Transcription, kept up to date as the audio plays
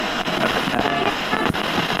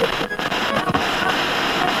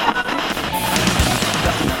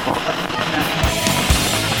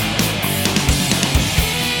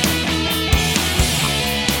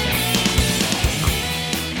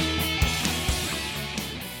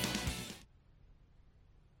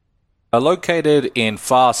Located in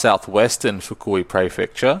far southwestern Fukui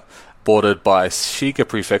Prefecture, bordered by Shiga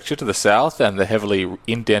Prefecture to the south and the heavily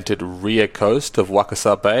indented rear coast of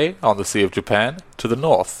Wakasa Bay on the Sea of Japan to the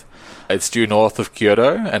north. It's due north of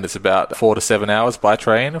Kyoto, and it's about 4 to 7 hours by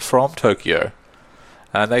train from Tokyo.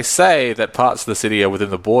 And they say that parts of the city are within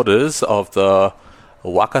the borders of the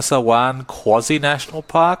Wakasa-wan Quasi-National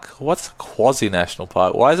Park. What's Quasi-National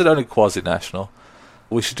Park? Why is it only Quasi-National?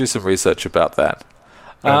 We should do some research about that.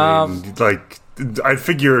 I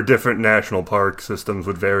figure different national park systems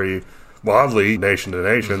would vary wildly nation to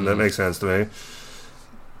nation. Mm-hmm. That makes sense to me.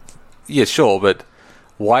 Yeah, sure, but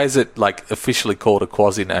why is it officially called a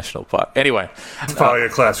quasi-national park? Anyway, it's probably a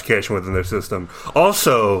classification within their system.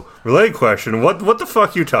 Also, related question: what the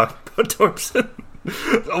fuck are you talking about, Tormsen?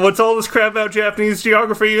 What's all this crap about Japanese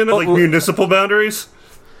geography and municipal boundaries?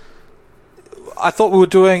 I thought we were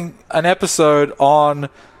doing an episode on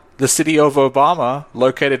the city of Obama,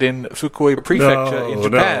 located in Fukui Prefecture in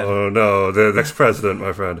Japan. No, the ex-president,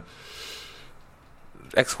 my friend.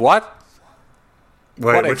 Ex-what?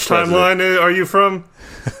 Wait, what which timeline are you from?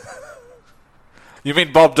 You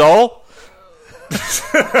mean Bob Dole?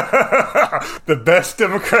 The best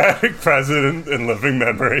Democratic president in living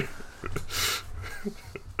memory.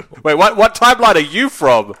 Wait, what timeline are you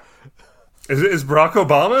from? Is Barack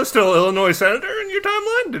Obama still Illinois senator in your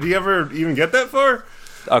timeline? Did he ever even get that far?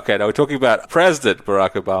 Okay, now we're talking about President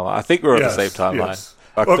Barack Obama. I think we're on the same timeline. Yes.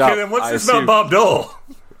 Okay, then what's this about Bob Dole?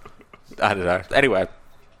 I don't know. Anyway,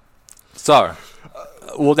 so,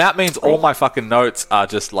 well, that means all my fucking notes are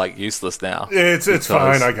just, useless now. It's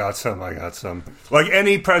fine. I got some. Like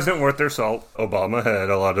any president worth their salt, Obama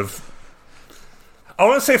had a lot of, I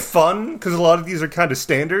want to say fun, because a lot of these are kind of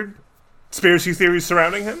standard conspiracy theories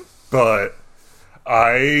surrounding him, but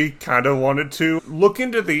I kind of wanted to look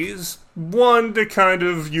into these. One, to kind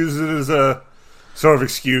of use it as a sort of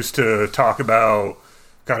excuse to talk about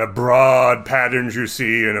kind of broad patterns you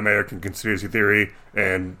see in American conspiracy theory,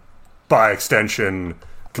 and by extension,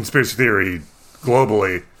 conspiracy theory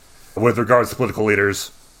globally with regards to political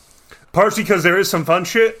leaders. Partially because there is some fun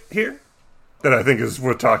shit here that I think is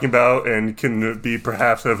worth talking about and can be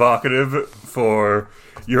perhaps evocative for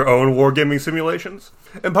your own wargaming simulations.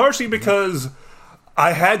 And partially because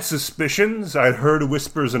I had suspicions. I'd heard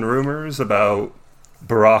whispers and rumors about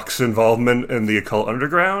Barack's involvement in the occult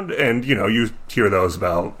underground, and, you hear those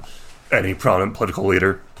about any prominent political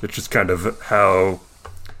leader. It's just kind of how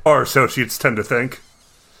our associates tend to think.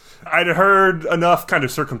 I'd heard enough kind of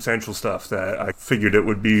circumstantial stuff that I figured it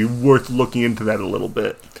would be worth looking into that a little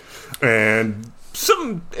bit. And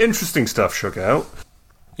some interesting stuff shook out.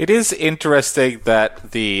 It is interesting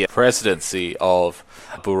that the presidency of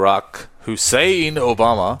Barack Hussein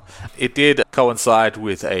Obama, it did coincide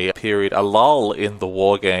with a lull in the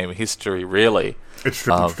war game history, really. It's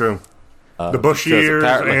true. The Bush years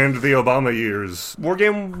and the Obama years, war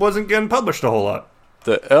game wasn't getting published a whole lot.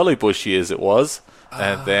 The early Bush years it was,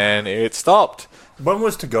 and then it stopped. When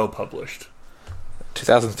was To Go published?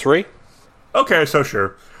 2003? Okay, so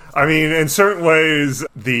sure. I mean, in certain ways,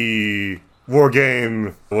 the war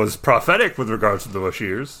game was prophetic with regards to the Bush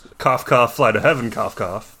years. Cough, cough, fly to heaven, cough,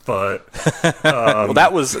 cough. But well,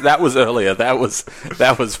 that was earlier. That was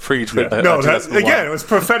pre. Again, it was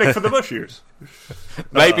prophetic for the Bush years.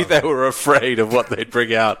 Maybe they were afraid of what they'd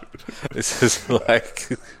bring out. This is like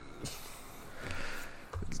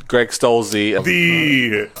Greg Stolze.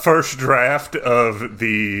 The first draft of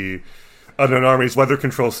the Unknown Army's weather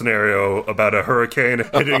control scenario about a hurricane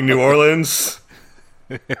hitting New Orleans.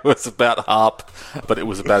 It was about HARP, but it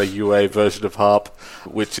was about a UA version of HARP,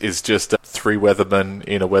 which is just 3 weathermen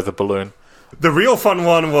in a weather balloon. The real fun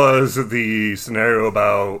one was the scenario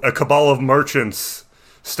about a cabal of merchants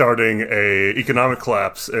starting a economic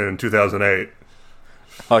collapse in 2008.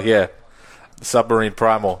 Oh, yeah. Submarine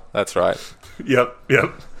Primal. That's right. Yep.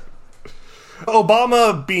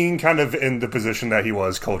 Obama being kind of in the position that he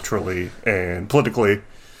was culturally and politically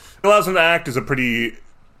allows him to act as a pretty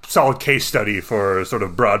solid case study for sort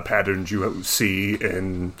of broad patterns you see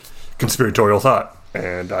in conspiratorial thought.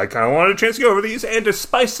 And I kind of wanted a chance to go over these and to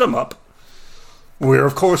spice them up. We're,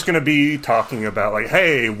 of course, going to be talking about,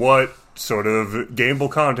 hey, what sort of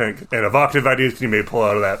gameable content and evocative ideas can you maybe pull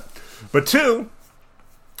out of that? But 2,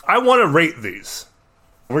 I want to rate these.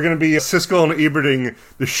 We're going to be Siskel and Eberting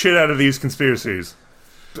the shit out of these conspiracies.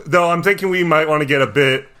 Though I'm thinking we might want to get a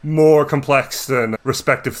bit more complex than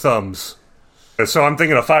respective thumbs. So I'm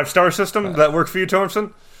thinking a 5-star system. Does that work for you,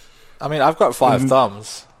 Tormsen? I mean, I've got 5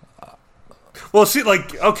 thumbs. Well, see,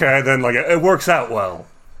 okay, then it works out well.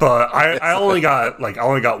 But I only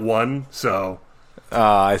got 1, so.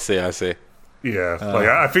 I see. Yeah,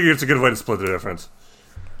 I figured it's a good way to split the difference.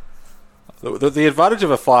 The advantage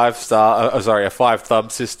of a five thumb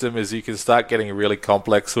system is you can start getting really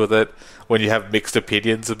complex with it. When you have mixed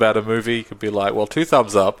opinions about a movie, you can be like, well, 2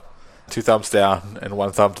 thumbs up, 2 thumbs down, and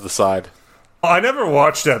 1 thumb to the side. I never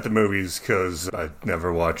watched at the movies because I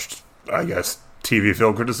never watched, I guess, TV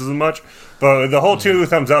film criticism much. But the whole 2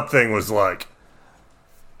 thumbs up thing was like,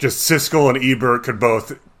 just Siskel and Ebert could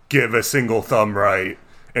both give a single thumb right,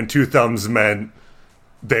 and 2 thumbs meant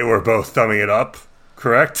they were both thumbing it up,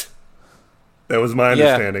 correct? That was my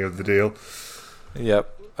understanding of the deal.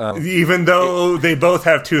 Yep. Even though they both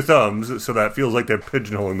have 2 thumbs, so that feels like they're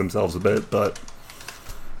pigeonholing themselves a bit, but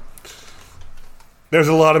there's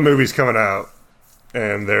a lot of movies coming out,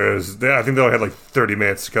 and I think they only had like 30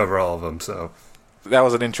 minutes to cover all of them, so. That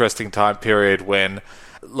was an interesting time period when,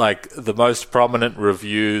 like, the most prominent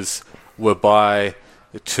reviews were by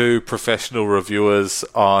 2 professional reviewers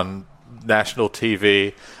on national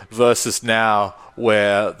TV versus now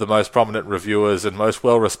where the most prominent reviewers and most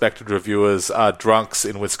well-respected reviewers are drunks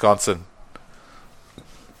in Wisconsin.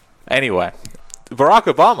 Anyway, Barack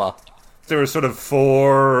Obama. There were sort of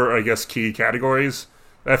 4, I guess, key categories.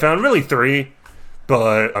 I found really 3,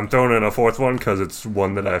 but I'm throwing in a 4th one because it's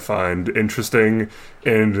one that I find interesting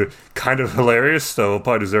and kind of hilarious, so it'll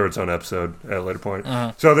probably deserve its own episode at a later point.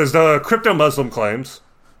 So there's the crypto-Muslim claims.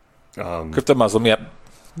 Crypto-Muslim, yep.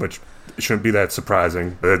 Which shouldn't be that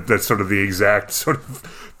surprising. That's sort of the exact sort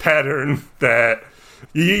of pattern that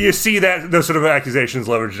you see that those sort of accusations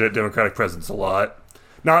leveraged at Democratic presidents a lot.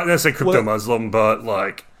 Not necessarily crypto-Muslim, but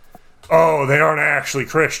like, oh, they aren't actually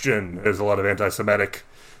Christian. There's a lot of anti-Semitic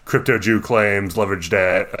crypto-Jew claims leveraged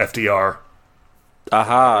at FDR.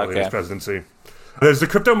 Okay. His presidency. There's the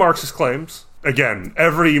crypto-Marxist claims. Again,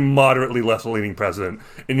 every moderately left-leaning president,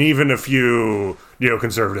 and even a few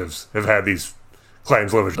neoconservatives have had these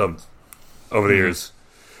claims leveraged them over the years.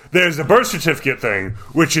 There's the birth certificate thing,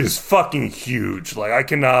 which is fucking huge. Like, I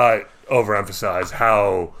cannot overemphasize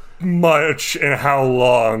how much and how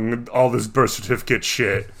long all this birth certificate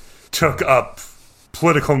shit took up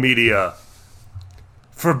political media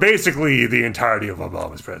for basically the entirety of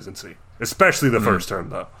Obama's presidency. Especially the first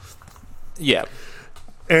term, though. Yeah.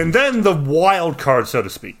 And then the wild card, so to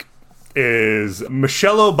speak, is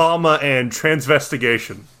Michelle Obama and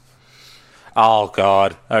transvestigation. Oh,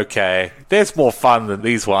 God. Okay. There's more fun than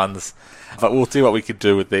these ones, but we'll see what we can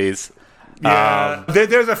do with these. Yeah,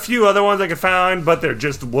 there's a few other ones I could find, but there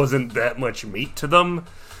just wasn't that much meat to them.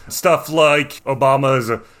 Stuff like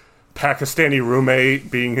Obama's Pakistani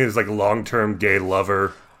roommate being his like long-term gay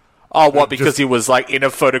lover. Oh, what? Because he was like in a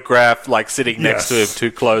photograph, like sitting next to him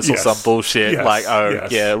too close or some bullshit.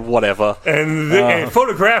 Yeah, whatever. And the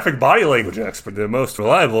photographic body language expert, the most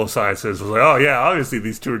reliable of scientists, was like, oh yeah, obviously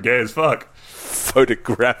these 2 are gay as fuck.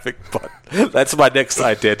 Photographic body. That's my next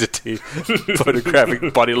identity.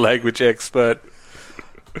 Photographic body language expert.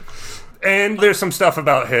 And there's some stuff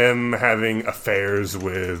about him having affairs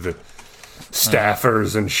with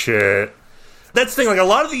staffers and shit. That's the thing, like, a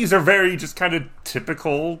lot of these are very just kind of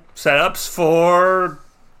typical setups for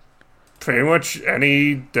pretty much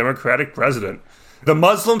any Democratic president. The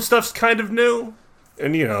Muslim stuff's kind of new,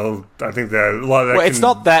 and, I think that a lot of that it's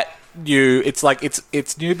not that new. It's like,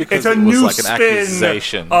 it's new because it's a it was new like an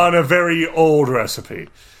accusation on a very old recipe.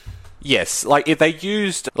 Yes, like, if they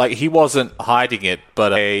used, like, he wasn't hiding it,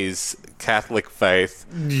 but his Catholic faith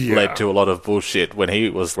led to a lot of bullshit when he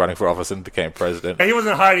was running for office and became president. And he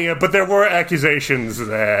wasn't hiding it, but there were accusations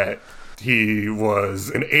that he was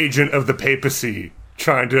an agent of the papacy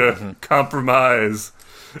trying to compromise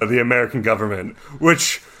the American government,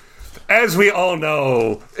 which, as we all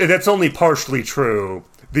know, that's only partially true.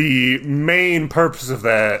 The main purpose of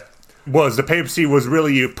that was the papacy was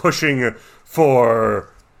really pushing for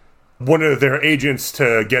one of their agents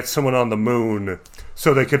to get someone on the moon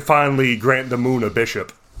so they could finally grant the moon a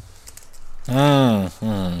bishop. I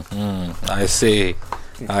see.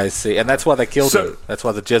 And that's why they killed him. That's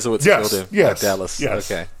why the Jesuits killed him in Dallas. Yes.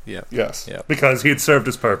 Okay. Yeah. Yes. Yep. Because he had served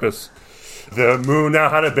his purpose. The moon now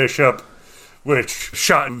had a bishop, which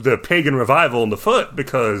shot the pagan revival in the foot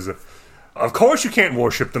because, of course, you can't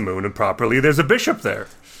worship the moon improperly. There's a bishop there.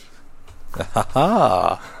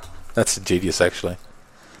 That's ingenious, actually.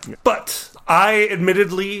 But I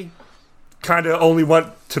admittedly kind of only went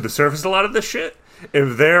to the surface a lot of this shit.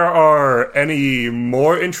 If there are any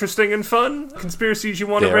more interesting and fun conspiracies you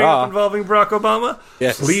want to bring up involving Barack Obama,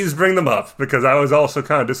 please bring them up, because I was also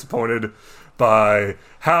kind of disappointed by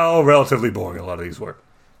how relatively boring a lot of these were.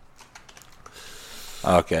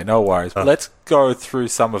 Okay, no worries. Let's go through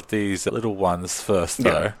some of these little ones first,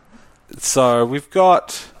 though. So we've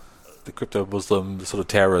got the crypto-Muslim sort of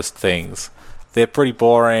terrorist things. They're pretty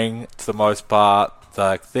boring, for the most part.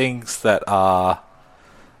 like things that are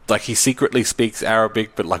like he secretly speaks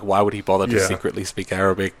Arabic, but like why would he bother to secretly speak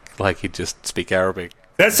Arabic? Like he'd just speak Arabic.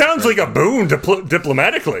 That sounds like a boon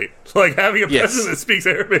diplomatically. Like having a president that speaks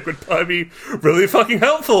Arabic would probably be really fucking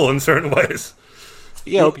helpful in certain ways.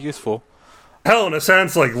 Yeah, it would be useful. Hell, in a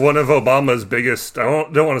sense, like one of Obama's biggest, I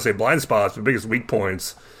don't want to say blind spots, but biggest weak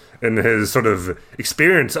points in his sort of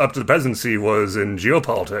experience up to the presidency was in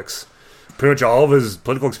geopolitics. Pretty much all of his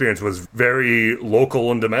political experience was very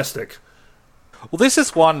local and domestic. Well, this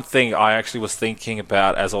is one thing I actually was thinking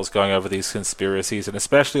about as I was going over these conspiracies, and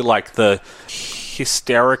especially like the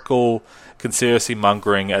hysterical conspiracy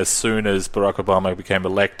mongering as soon as Barack Obama became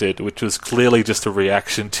elected, which was clearly just a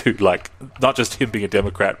reaction to like not just him being a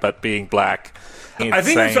Democrat, but being black. I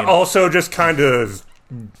think it's also just kind of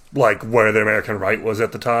like where the American right was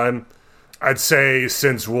at the time. I'd say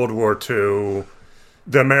since World War II,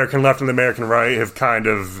 the American left and the American right have kind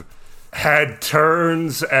of had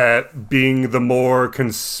turns at being the more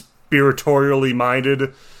conspiratorially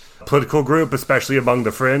minded political group, especially among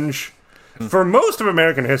the fringe. For most of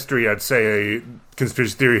American history, I'd say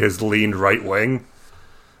conspiracy theory has leaned right-wing.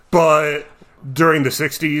 But during the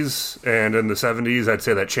 60s and in the 70s, I'd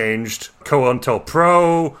say that changed.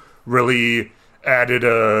 COINTELPRO really added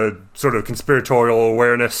a sort of conspiratorial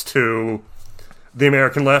awareness to the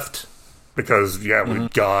American left. Because, we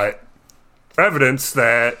got evidence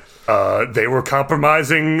that they were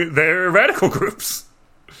compromising their radical groups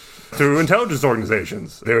through intelligence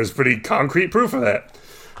organizations. There's pretty concrete proof of that.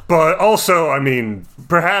 But also, I mean,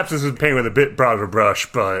 perhaps this is painting with a bit broader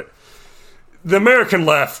brush, but the American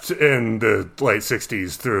left in the late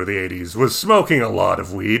 60s through the 80s was smoking a lot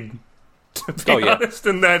of weed, to be honest,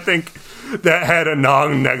 and I think that had a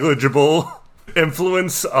non-negligible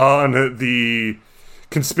influence on the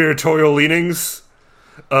conspiratorial leanings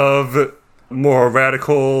of more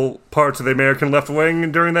radical parts of the American left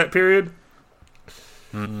wing during that period.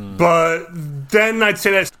 But then I'd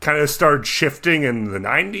say that kind of started shifting in the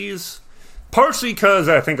 90s, partially because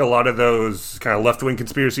I think a lot of those kind of left-wing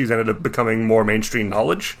conspiracies ended up becoming more mainstream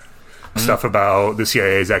knowledge. Stuff about the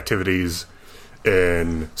CIA's activities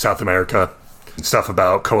in South America, stuff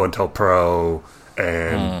about COINTELPRO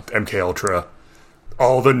and MKUltra.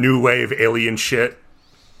 All the new wave alien shit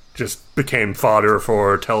just became fodder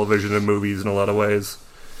for television and movies in a lot of ways.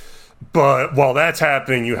 But while that's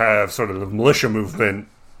happening, you have sort of the militia movement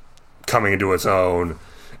coming into its own,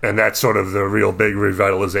 and that's sort of the real big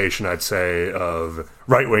revitalization, I'd say, of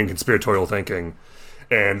right-wing conspiratorial thinking.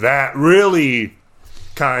 And that really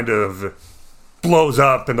kind of blows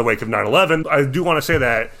up in the wake of 9/11. I do want to say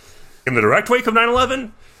that in the direct wake of 9/11,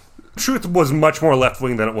 truth was much more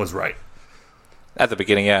left-wing than it was right. At the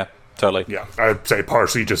beginning, yeah, totally. Yeah, I'd say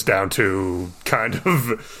partially just down to kind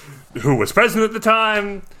of who was president at the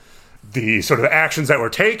time, the sort of actions that were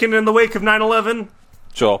taken in the wake of 9/11.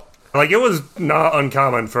 Sure. Like, it was not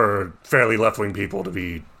uncommon for fairly left-wing people to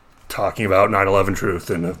be talking about 9/11 truth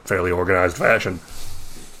in a fairly organized fashion.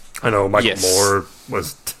 I know Michael Moore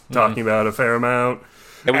was talking about a fair amount.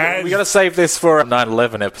 And we got to save this for a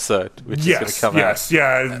 9/11 episode, which is going to come out.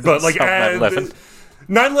 Yeah, but like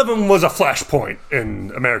 9/11 was a flashpoint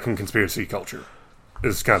in American conspiracy culture,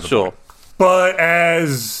 is kind of the point. But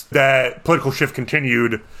as that political shift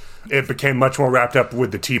continued, it became much more wrapped up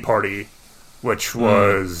with the Tea Party, which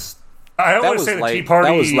was... I don't want to say the Tea Party...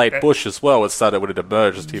 That was late Bush as well. It started when it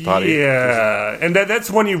emerged as Tea Party. Yeah, and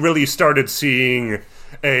that's when you really started seeing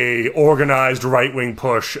a organized right-wing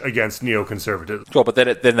push against neoconservatism. Sure, but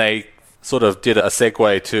then they sort of did a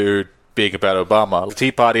segue to being about Obama. The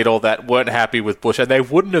Tea Party and all that weren't happy with Bush, and they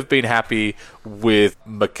wouldn't have been happy with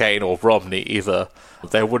McCain or Romney either.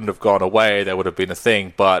 They wouldn't have gone away. They would have been a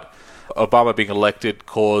thing, but Obama being elected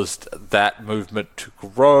caused that movement to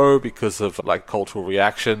grow because of like cultural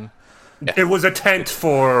reaction. It was a tent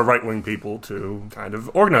for right-wing people to kind of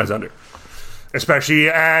organize under. Especially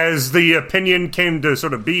as the opinion came to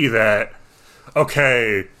sort of be that,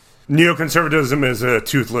 okay, neoconservatism is a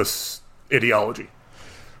toothless ideology.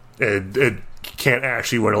 It can't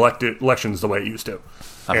actually win elections the way it used to.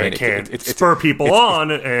 I mean, it can't spur people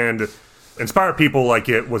on and inspire people like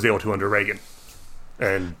it was able to under Reagan.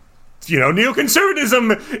 And, you know,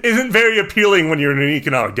 neoconservatism isn't very appealing when you're in an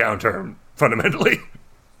economic downturn, fundamentally.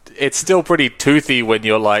 It's still pretty toothy when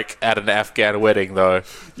you're, like, at an Afghan wedding, though.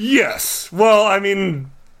 Yes. Well, I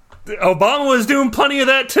mean, Obama was doing plenty of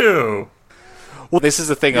that, too. Well, this is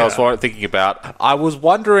the thing I was thinking about. I was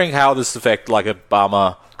wondering how this affected, like,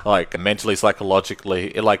 Obama, like, mentally,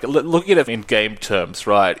 psychologically. Like, looking at it in game terms,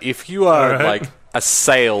 right? If you are, like,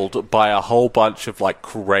 assailed by a whole bunch of like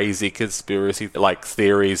crazy conspiracy like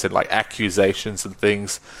theories and like accusations and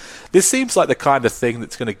things, this seems like the kind of thing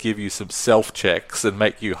that's going to give you some self checks and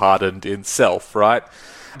make you hardened in self, right?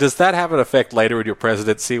 Does that have an effect later in your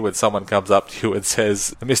presidency when someone comes up to you and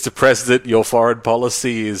says, Mr. President, your foreign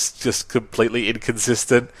policy is just completely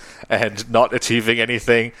inconsistent and not achieving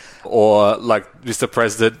anything? Or, like, Mr.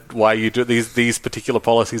 President, why you do these particular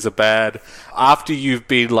policies are bad? After you've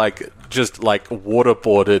been, like, just, like,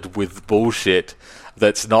 waterboarded with bullshit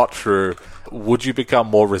that's not true, would you become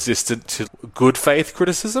more resistant to good faith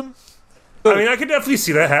criticism? I mean, I could definitely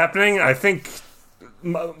see that happening. I think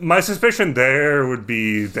my suspicion there would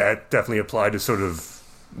be that definitely applied to sort of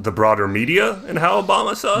the broader media and how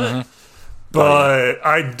Obama saw it. But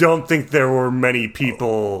I don't think there were many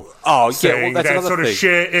people saying that sort of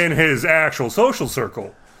shit in his actual social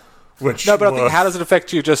circle. Which no, but I think, how does it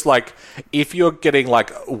affect you? Just like if you're getting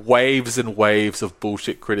like waves and waves of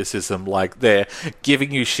bullshit criticism, like they're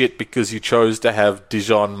giving you shit because you chose to have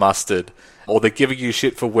Dijon mustard, or they're giving you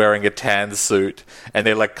shit for wearing a tan suit, and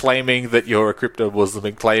they're like claiming that you're a crypto Muslim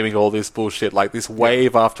and claiming all this bullshit, like this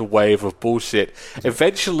wave after wave of bullshit.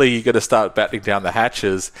 Eventually, you're going to start battening down the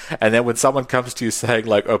hatches, and then when someone comes to you saying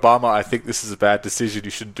like, Obama, I think this is a bad decision, you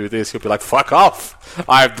shouldn't do this, you'll be like, fuck off!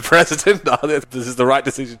 I'm the president, this is the right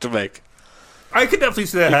decision to make. I could definitely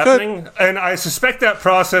see that happening, and I suspect that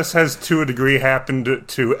process has, to a degree, happened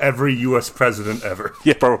to every U.S. president ever.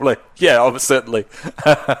 Yeah, probably. Yeah, almost certainly.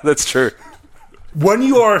 That's true. When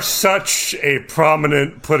you are such a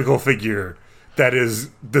prominent political figure that is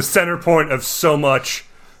the center point of so much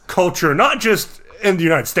culture, not just in the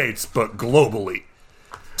United States, but globally,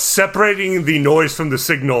 separating the noise from the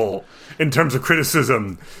signal in terms of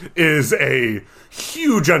criticism is a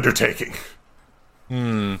huge undertaking.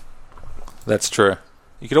 That's true.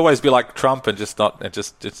 You could always be like Trump and just not, and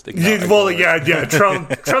just ignore it. Trump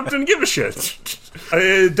didn't give a shit.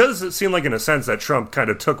 It does seem like, in a sense, that Trump kind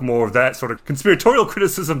of took more of that sort of conspiratorial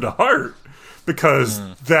criticism to heart, because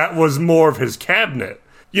that was more of his cabinet.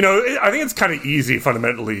 You know, I think it's kind of easy,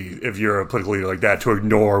 fundamentally, if you're a political leader like that, to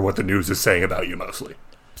ignore what the news is saying about you, mostly.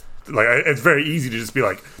 Like, it's very easy to just be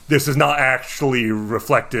like, this is not actually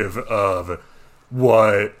reflective of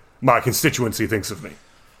what my constituency thinks of me.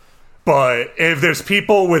 But if there's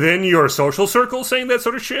people within your social circle saying that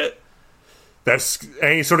sort of shit, that's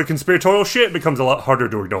any sort of conspiratorial shit becomes a lot harder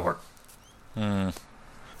to ignore.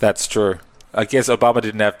 That's true. I guess Obama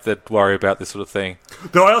didn't have to worry about this sort of thing.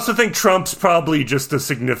 Though I also think Trump's probably just a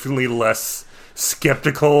significantly less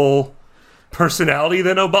skeptical personality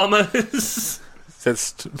than Obama is.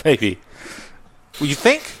 That's maybe. Well, you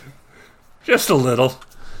think? Just a little.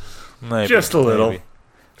 Maybe. Just a little. Maybe.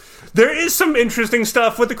 There is some interesting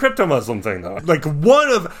stuff with the crypto-Muslim thing, though. Like, one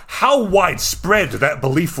of how widespread that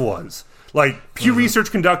belief was. Like, Pew Research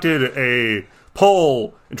conducted a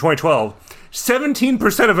poll in 2012.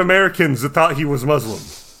 17% of Americans thought he was Muslim.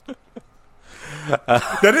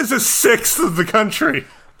 That is a sixth of the country.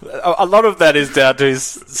 A lot of that is down to his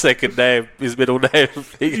second name, his middle name,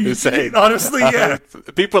 Hussein. Honestly, yeah.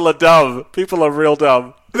 People are dumb. People are real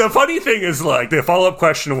dumb. The funny thing is, like, the follow-up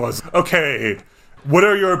question was, okay, what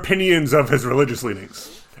are your opinions of his religious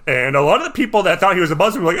leanings? And a lot of the people that thought he was a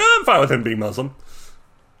Muslim were like, I'm fine with him being Muslim.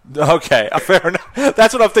 Okay, fair enough.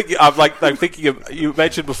 That's what I'm thinking. I'm thinking of, you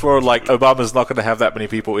mentioned before, like, Obama's not going to have that many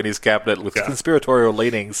people in his cabinet with conspiratorial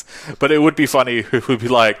leanings, but it would be funny if it would be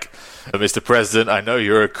like, Mr. President, I know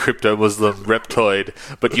you're a crypto-Muslim reptoid,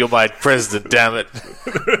 but you're my president, damn it.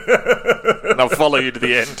 And I'll follow you to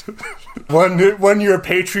the end. When your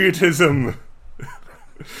patriotism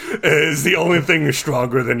is the only thing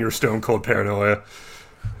stronger than your stone-cold paranoia.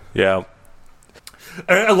 Yeah.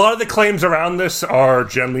 And a lot of the claims around this are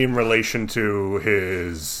generally in relation to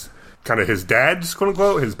his dad's,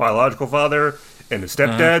 quote-unquote, his biological father and his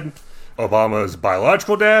stepdad. Obama's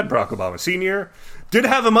biological dad, Barack Obama Sr., did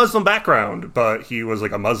have a Muslim background, but he was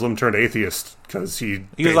like a Muslim turned atheist because he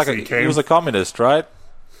was a communist, right?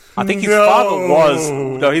 I think his father was.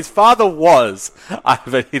 No, his father was. I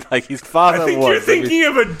think you're thinking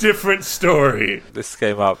of a different story. This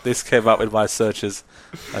came up in my searches.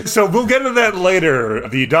 So we'll get into that later.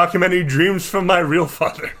 The documentary Dreams from My Real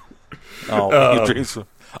Father. Oh,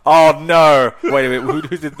 no. Wait a minute. Who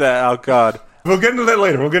did that? Oh, God. We'll get into that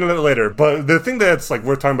later. But the thing that's like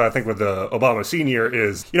worth talking about, I think, with the Obama Sr.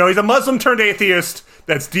 is, you know, he's a Muslim turned atheist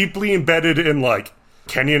that's deeply embedded in, like,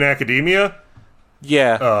 Kenyan academia.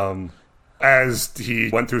 Yeah. As he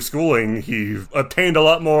went through schooling, he obtained a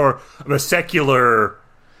lot more of a secular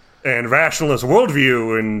and rationalist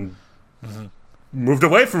worldview and moved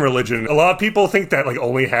away from religion. A lot of people think that, like,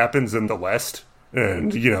 only happens in the West.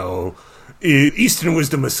 And, you know, Eastern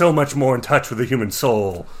wisdom is so much more in touch with the human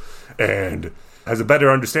soul and has a better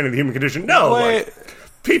understanding of the human condition. No, like,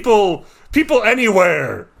 people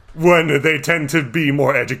anywhere, when they tend to be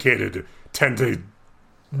more educated, tend to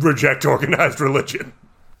reject organized religion.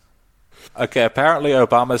 Okay, apparently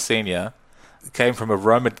Obama Sr. came from a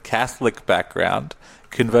Roman Catholic background,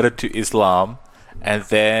 converted to Islam, and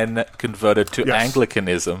then converted to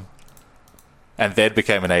Anglicanism, and then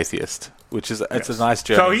became an atheist, which is it's a nice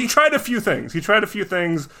journey. So he tried a few things.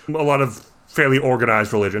 A lot of fairly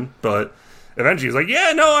organized religion, but eventually he's like,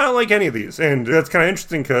 yeah, no, I don't like any of these. And that's kind of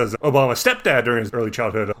interesting because Obama's stepdad during his early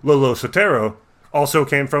childhood, Lolo Sotero, also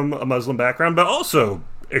came from a Muslim background, but also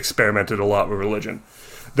experimented a lot with religion.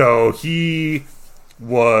 Though he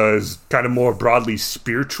was kind of more broadly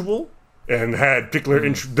spiritual and had particular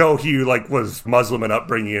interest, though he was Muslim in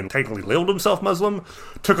upbringing and technically labeled himself Muslim,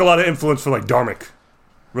 took a lot of influence from dharmic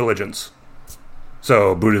religions.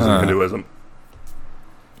 So Buddhism, Hinduism.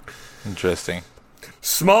 Interesting.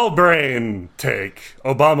 Small brain take,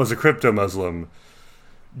 Obama's a crypto Muslim.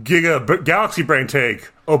 Galaxy brain take,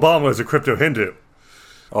 Obama is a crypto Hindu.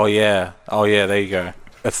 Oh yeah, there you go.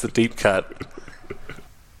 That's the deep cut.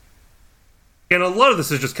 And a lot of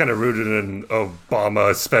this is just kind of rooted in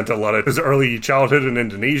Obama spent a lot of his early childhood in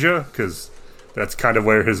Indonesia, because that's kind of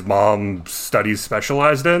where his mom's studies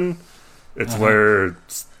specialized in. It's where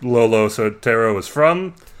Lolo Sotero was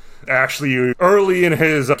from. Actually, early in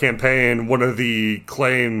his campaign, one of the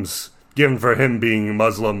claims given for him being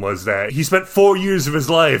Muslim was that he spent 4 years of his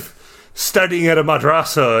life studying at a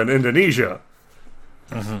madrasa in Indonesia.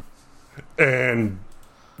 And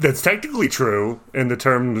that's technically true in the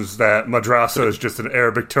terms that madrasa is just an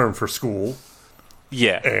Arabic term for school.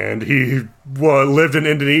 Yeah. And he lived in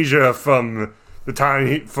Indonesia from the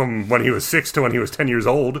time from when he was 6 to when he was 10 years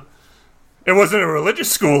old. It wasn't a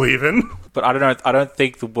religious school even. But I don't know. I don't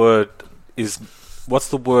think the word is. What's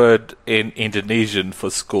the word in Indonesian for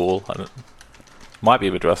school? Might be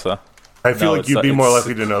madrasa. I feel like you'd be more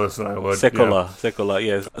likely to know this than I would. Sekolah,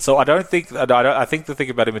 yes. So I don't think. I think the thing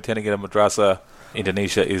about him attending at a madrasa,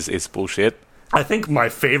 Indonesia, is bullshit. I think my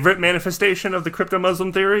favorite manifestation of the crypto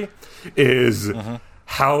Muslim theory is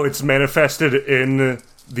how it's manifested in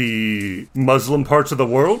the Muslim parts of the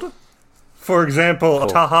world. For example,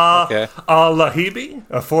 Taha al-Lahibi,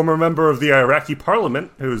 a former member of the Iraqi parliament,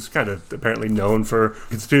 who's kind of apparently known for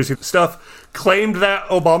conspiracy stuff, claimed that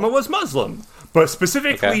Obama was Muslim. But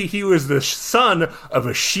specifically, he was the son of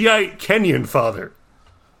a Shiite Kenyan father.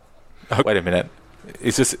 Oh, wait a minute.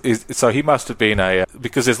 So he must have been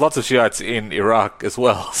because there's lots of Shiites in Iraq as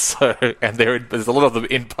well. So there's a lot of them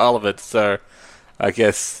in parliament. So I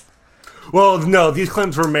guess. Well, no, these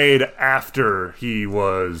claims were made after he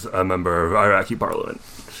was a member of Iraqi parliament.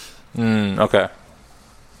 Okay.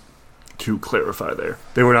 To clarify there.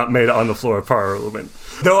 They were not made on the floor of parliament.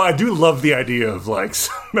 Though I do love the idea of,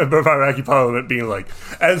 some member of Iraqi parliament being like,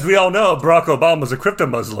 as we all know, Barack Obama's a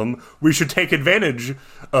crypto-Muslim, we should take advantage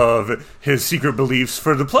of his secret beliefs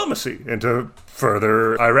for diplomacy and to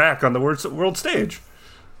further Iraq on the world stage.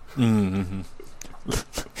 Mm-hmm.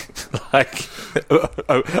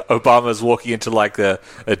 Obama's walking into a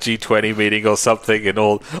G20 meeting or something, and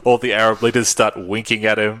all the Arab leaders start winking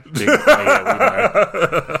at him. Being, we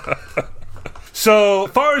know. So,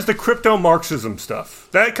 as far as the crypto Marxism stuff,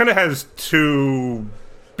 that kind of has two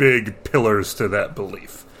big pillars to that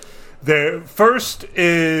belief. The first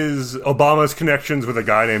is Obama's connections with a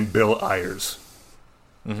guy named Bill Ayers.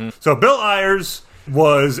 So Bill Ayers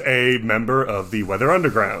was a member of the Weather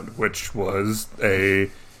Underground, which was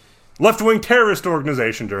a left-wing terrorist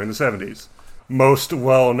organization during the 70s. Most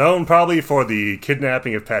well-known probably for the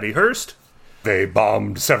kidnapping of Patty Hearst. They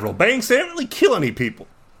bombed several banks. They didn't really kill any people.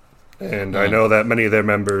 And I know that many of their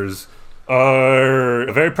members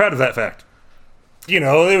are very proud of that fact. You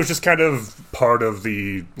know, it was just kind of part of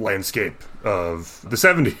the landscape of the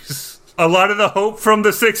 70s. A lot of the hope from the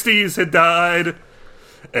 60s had died.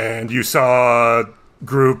 And you saw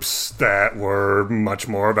groups that were much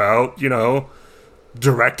more about,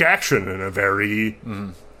 direct action in a very,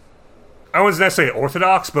 I wouldn't necessarily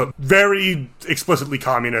orthodox, but very explicitly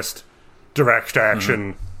communist direct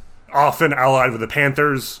action, often allied with the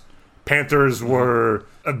Panthers. Panthers were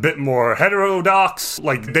a bit more heterodox,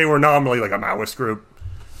 they were nominally a Maoist group,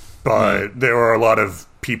 but there were a lot of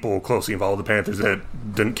people closely involved with the Panthers that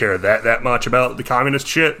didn't care that much about the communist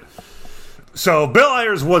shit. So Bill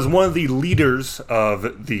Ayers was one of the leaders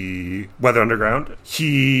of the Weather Underground.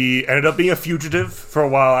 He ended up being a fugitive for a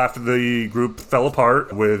while after the group fell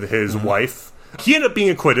apart with his wife. He ended up being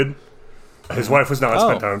acquitted. His wife was not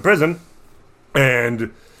spent time in prison.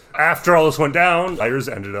 And after all this went down, Ayers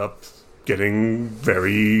ended up getting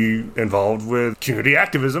very involved with community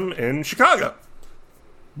activism in Chicago,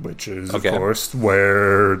 which is, of course,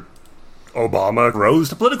 where Obama rose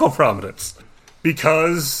to political prominence.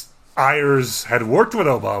 Because Ayers had worked with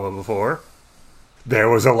Obama before, there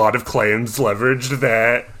was a lot of claims leveraged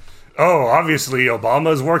that, oh, obviously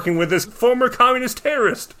Obama's working with this former communist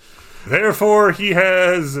terrorist. Therefore, he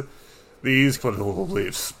has these political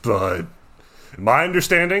beliefs. But my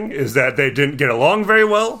understanding is that they didn't get along very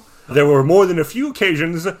well. There were more than a few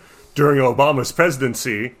occasions during Obama's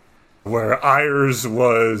presidency where Ayers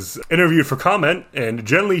was interviewed for comment, and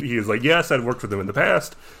generally he was like, yes, I'd worked with him in the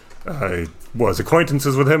past. I was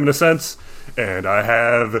acquaintances with him in a sense, and I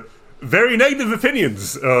have very negative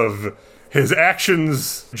opinions of his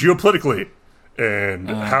actions geopolitically and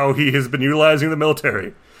how he has been utilizing the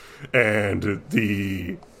military and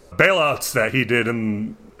the bailouts that he did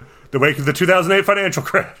in the wake of the 2008 financial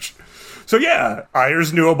crash. So yeah,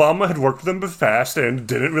 Ayers knew Obama, had worked with him fast, and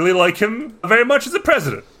didn't really like him very much as a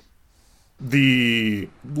president. The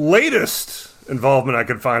latest involvement I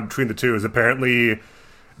could find between the two is apparently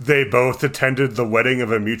they both attended the wedding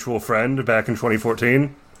of a mutual friend back in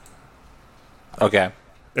 2014. Okay.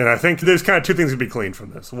 And I think there's kind of two things to be cleaned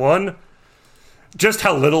from this. One, just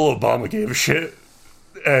how little Obama gave a shit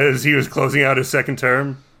as he was closing out his second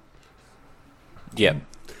term. Yeah.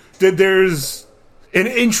 There's an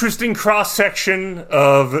interesting cross-section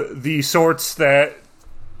of the sorts that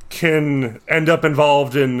can end up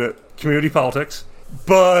involved in community politics,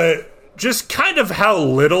 but just kind of how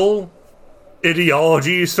little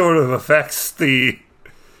ideology sort of affects the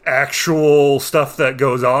actual stuff that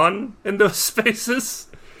goes on in those spaces.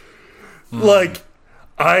 Like,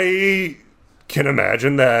 I can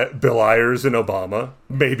imagine that Bill Ayers and Obama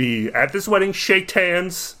maybe at this wedding shaked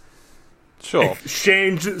hands,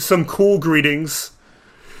 exchanged some cool greetings,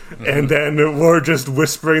 and then we're just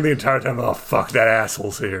whispering the entire time, oh, fuck, that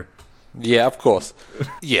asshole's here. Yeah, of course.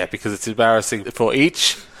 Yeah, because it's embarrassing for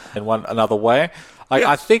each in one another way.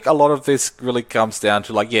 I think a lot of this really comes down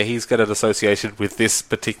to, like, yeah, he's got an association with this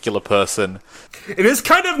particular person. It is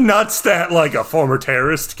kind of nuts that, like, a former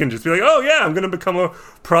terrorist can just be like, oh, yeah, I'm going to become a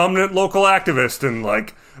prominent local activist and,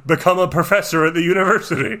 like, become a professor at the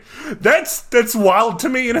university. That's wild to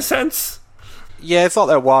me, in a sense. Yeah, it's not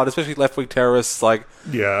that wild, especially left-wing terrorists. Like,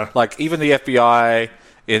 even the FBI,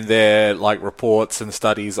 in their, like, reports and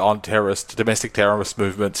studies on domestic terrorist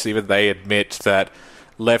movements, even they admit that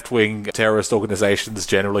left-wing terrorist organizations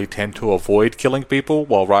generally tend to avoid killing people,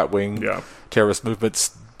 while right-wing terrorist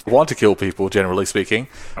movements want to kill people, generally speaking,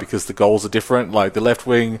 because the goals are different. Like, the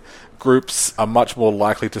left-wing groups are much more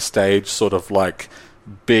likely to stage sort of, like,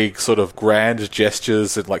 big sort of grand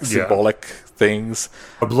gestures and, like, symbolic things.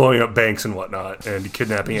 Blowing up banks and whatnot, and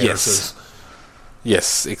kidnapping heiresses.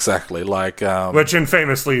 Yes, exactly. Like, which,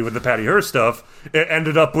 infamously, with the Patty Hearst stuff, it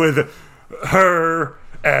ended up with her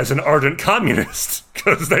as an ardent communist,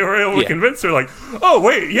 because they were able to convince her, like, oh,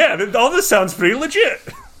 wait, all this sounds pretty legit.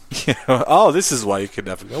 Oh, this is why you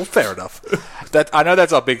kidnapped me. Well, fair enough. I know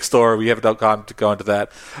that's our big story. We haven't got time to go into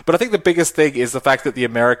that. But I think the biggest thing is the fact that the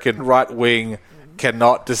American right wing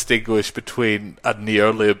cannot distinguish between a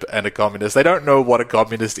neolib and a communist. They don't know what a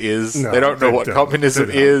communist is. No, they don't know what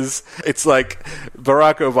communism is. It's like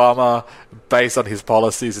Barack Obama, based on his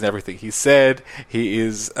policies and everything he said, he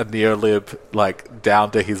is a neolib, like,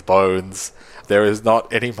 down to his bones. There is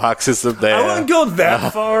not any Marxism there. I wouldn't go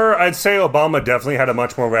that far. I'd say Obama definitely had a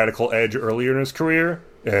much more radical edge earlier in his career,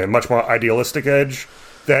 and much more idealistic edge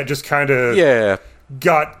that just kind of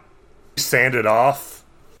got sanded off.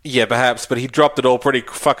 Yeah, perhaps, but he dropped it all pretty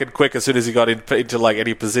fucking quick as soon as he got into like,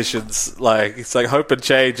 any positions. Like, it's like hope and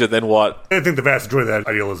change, and then what? I think the vast majority of that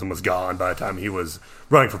idealism was gone by the time he was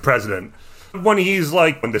running for president. When he's,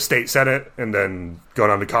 like, in the state senate and then going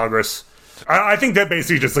on to Congress, I think that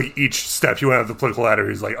basically just, like, each step he went up the political ladder,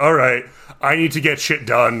 he's like, all right, I need to get shit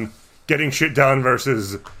done. Getting shit done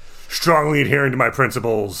versus strongly adhering to my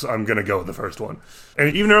principles, I'm going to go with the first one.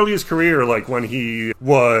 And even early in his career, like when he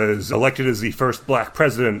was elected as the first black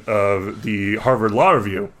president of the Harvard Law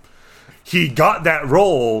Review, he got that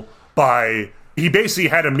role he basically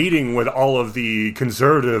had a meeting with all of the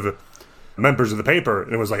conservative members of the paper,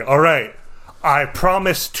 and it was like, all right, I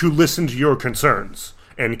promise to listen to your concerns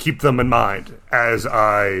and keep them in mind as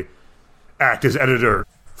I act as editor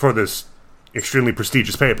for this extremely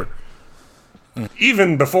prestigious paper.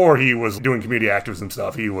 Even before he was doing community activism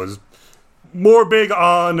stuff, he was more big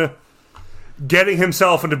on getting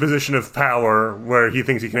himself into a position of power where he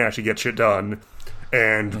thinks he can actually get shit done,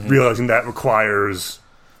 and realizing that requires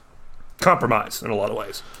compromise in a lot of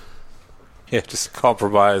ways. Yeah, just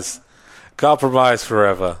compromise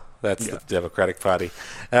forever. That's the Democratic Party.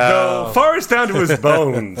 So far as down to his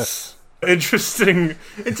bones. Interesting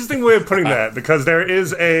way of putting that, because there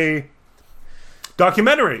is a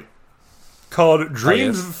documentary called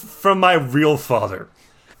Dreams from My Real Father.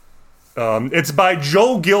 It's by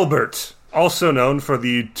Joel Gilbert, also known for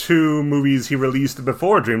the 2 movies he released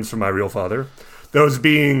before Dreams from My Real Father. Those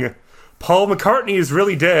being Paul McCartney is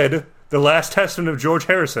Really Dead, The Last Testament of George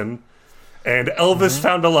Harrison, and Elvis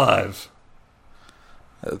Found Alive.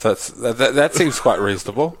 That seems quite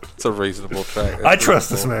reasonable. It's a reasonable track. I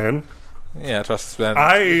trust this man. Yeah, I trust this man.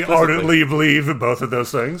 I ardently believe in both of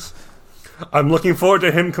those things. I'm looking forward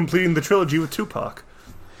to him completing the trilogy with Tupac.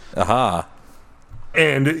 Aha.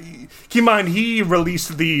 And keep in mind, he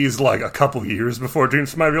released these like a couple years before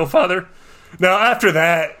Dreams from My Real Father. Now, after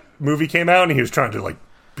that movie came out and he was trying to like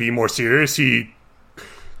be more serious, he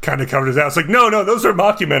kind of covered his ass like, no, those are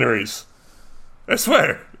mockumentaries. I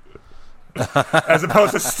swear. As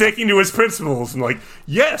opposed to sticking to his principles and like,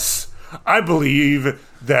 yes, I believe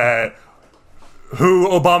that who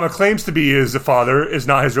Obama claims to be his father is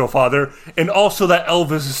not his real father, and also that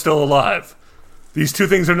Elvis is still alive. These 2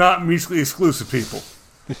 things are not mutually exclusive, people.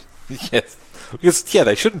 Yes. Because,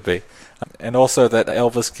 they shouldn't be. And also that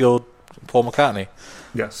Elvis killed Paul McCartney.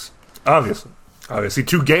 Yes. Obviously,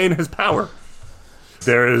 to gain his power.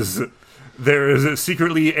 There is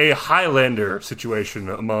secretly a Highlander situation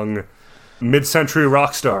among mid-century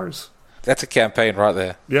rock stars. That's a campaign right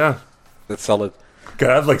there. Yeah. That's solid. God,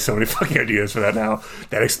 I have like so many fucking ideas for that now.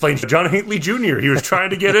 That explains John Hinckley Jr. He was trying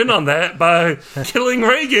to get in on that by killing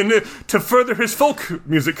Reagan to further his folk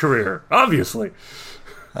music career, obviously.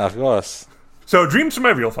 Of course. So, Dreams from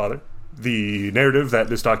My Real Father, the narrative that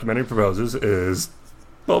this documentary proposes is,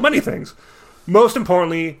 well, many things. Most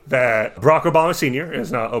importantly, that Barack Obama Sr.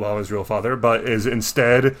 is not Obama's real father, but is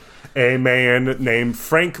instead a man named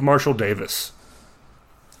Frank Marshall Davis.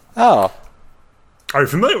 Oh. Are you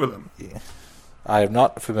familiar with him? Yeah. I am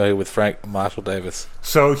not familiar with Frank Marshall Davis.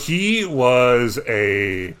 So he was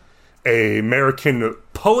a American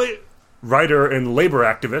poet, writer, and labor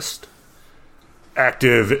activist,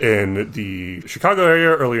 active in the Chicago area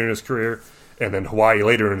earlier in his career, and then Hawaii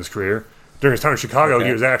later in his career. During his time in Chicago,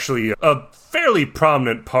 he was actually a fairly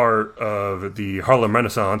prominent part of the Harlem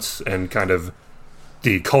Renaissance and kind of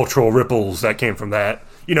the cultural ripples that came from that.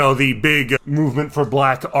 You know, the big movement for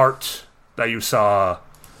black art that you saw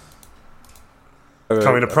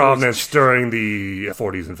coming to prominence during the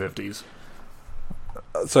 40s and 50s.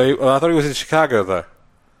 So I thought he was in Chicago, though.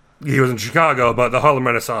 He was in Chicago, but the Harlem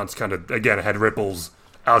Renaissance kind of, again, had ripples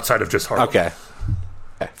outside of just Harlem. Okay,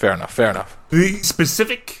 fair enough. The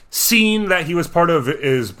specific scene that he was part of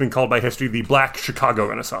has been called by history the Black Chicago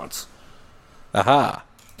Renaissance. Aha.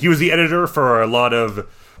 He was the editor for a lot of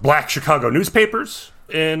black Chicago newspapers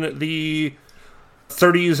in the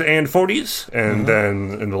 30s and 40s, and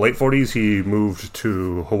then in the late 40s he moved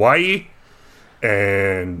to Hawaii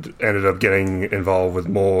and ended up getting involved with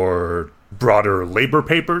more broader labor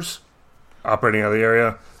papers operating out of the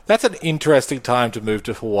area. That's an interesting time to move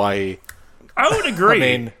to Hawaii. I would agree. I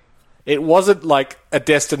mean, it wasn't like a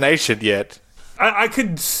destination yet. I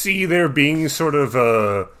could see there being sort of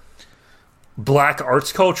a black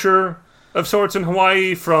arts culture of sorts in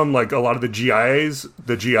Hawaii from like a lot of the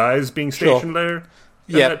GIs being stationed there.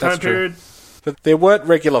 Yeah, that time period. But there weren't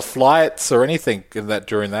regular flights or anything in that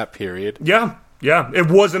during that period. Yeah. It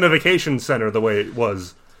wasn't a vacation center the way it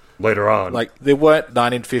was later on. Like, there weren't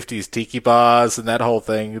 1950s tiki bars and that whole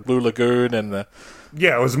thing, Blue Lagoon and the...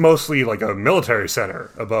 Yeah, it was mostly like a military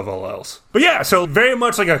center above all else. But yeah, so very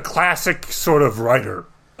much like a classic sort of writer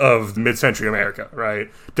of mid-century America, right?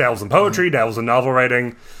 Dabbles in poetry, dabbles in novel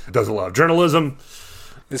writing, does a lot of journalism.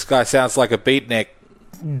 This guy sounds like a beatnik.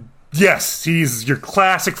 Yes, he's your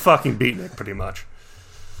classic fucking beatnik, pretty much.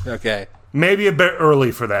 Okay. Maybe a bit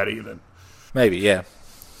early for that, even. Maybe, yeah.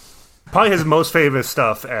 Probably his most famous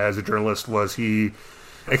stuff as a journalist was he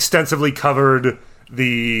extensively covered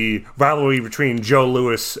the rivalry between Joe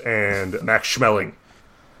Louis and Max Schmeling.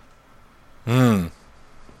 No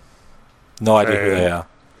idea who they are.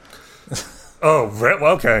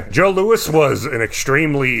 Well, okay. Joe Louis was an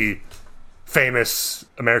extremely famous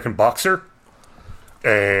American boxer,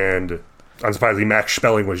 and unsurprisingly, Max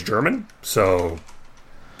Schmeling was German. So,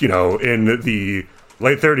 you know, in the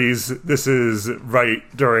late 30s, this is right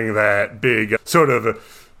during that big sort of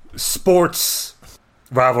sports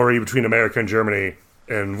rivalry between America and Germany,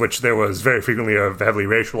 in which there was very frequently a heavily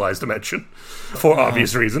racialized dimension for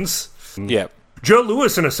obvious reasons. Yeah. Joe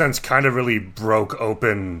Louis, in a sense, kind of really broke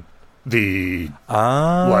open the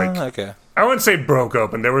okay. I wouldn't say broke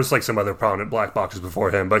open. There was like some other prominent black boxers before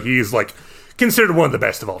him, but he's like considered one of the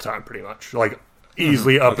best of all time, pretty much. Like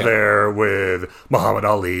easily up there with Muhammad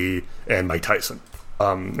Ali and Mike Tyson.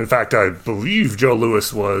 In fact, I believe Joe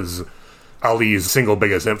Louis was Ali's single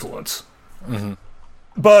biggest influence. Mm-hmm.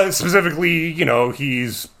 But specifically,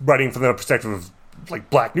 he's writing from the perspective of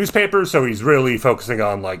black newspapers, so he's really focusing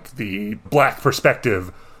on the black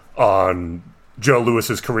perspective on Joe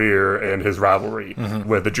Louis's career and his rivalry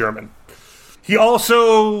with the German. He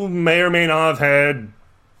also may or may not have had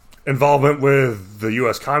involvement with the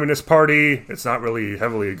U.S. Communist Party. It's not really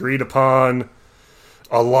heavily agreed upon.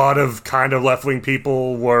 A lot of kind of left-wing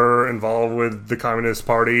people were involved with the Communist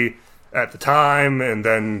Party at the time, and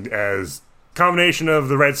then as combination of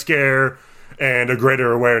the Red Scare and a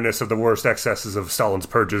greater awareness of the worst excesses of Stalin's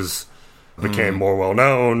purges became more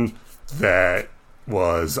well-known, that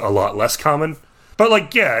was a lot less common.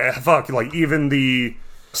 But, even the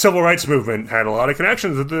civil rights movement had a lot of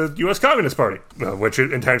connections with the U.S. Communist Party, which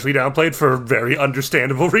it intentionally downplayed for very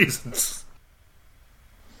understandable reasons.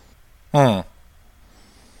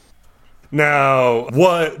 Now,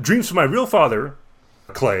 what Dreams from My Real Father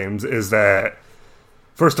claims is that,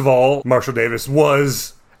 first of all, Marshall Davis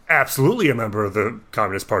was absolutely a member of the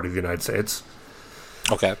Communist Party of the United States.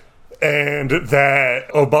 Okay. And that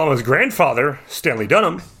Obama's grandfather, Stanley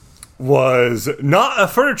Dunham, was not a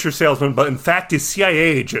furniture salesman, but in fact a CIA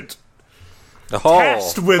agent.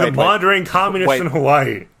 Tasked with monitoring communists in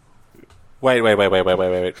Hawaii.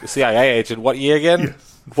 Wait. CIA agent, what year again?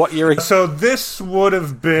 Yes. What year again? So this would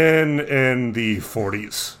have been in the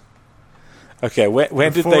 40s. Okay,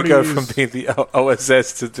 when did they go from being the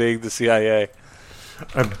OSS to being the CIA?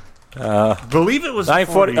 I believe it was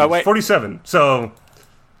 47. So...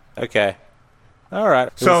 Okay. All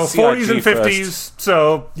right. So 40s and 50s. First.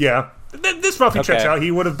 So, yeah. This roughly checks out.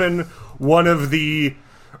 He would have been one of the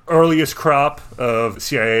earliest crop of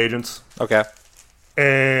CIA agents. Okay.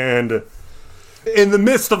 And in the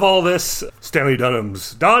midst of all this, Stanley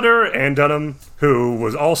Dunham's daughter, Ann Dunham, who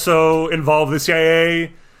was also involved with the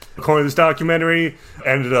CIA, according to this documentary,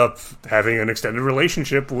 ended up having an extended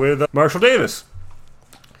relationship with Marshall Davis.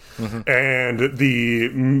 Mm-hmm. And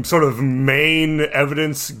the sort of main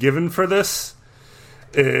evidence given for this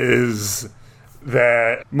is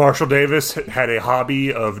that Marshall Davis had a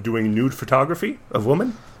hobby of doing nude photography of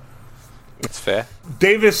women. That's fair.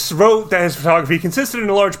 Davis wrote that his photography consisted in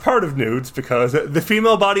a large part of nudes because the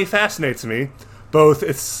female body fascinates me, both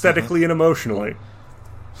aesthetically and emotionally.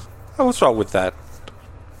 Oh, what's wrong with that?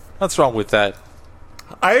 What's wrong with that?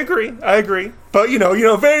 I agree. But,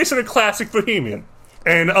 very sort of classic bohemian.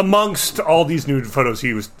 And amongst all these nude photos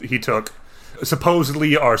he took,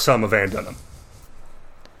 supposedly are some of Ann Dunham.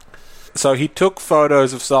 So he took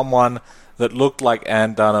photos of someone that looked like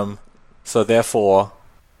Ann Dunham, so therefore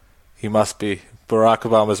he must be Barack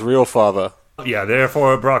Obama's real father. Yeah,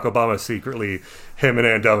 therefore Barack Obama is secretly him and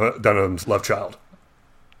Ann Dunham's love child.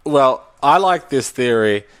 Well, I like this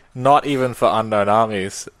theory, not even for Unknown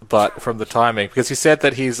Armies, but from the timing, because he said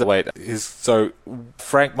that so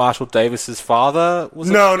Frank Marshall Davis's father was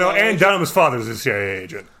No, Ann Dunham's father is a CIA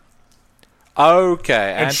agent.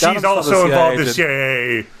 Okay. And she's also involved in the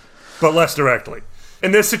CIA, but less directly.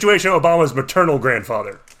 In this situation, Obama's maternal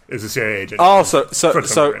grandfather is a CIA agent. Oh, so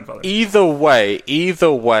either way,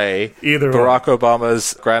 Barack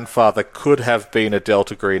Obama's grandfather could have been a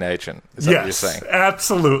Delta Green agent. Is that what you're saying?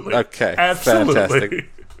 Absolutely. Okay, absolutely. Fantastic.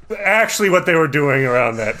 Actually, what they were doing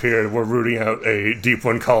around that period were rooting out a Deep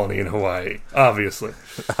One colony in Hawaii, obviously.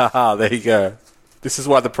 Haha, there you go. This is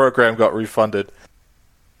why the program got refunded.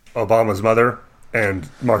 Obama's mother and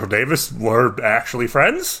Marshall Davis were actually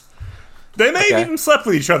friends. They may have even slept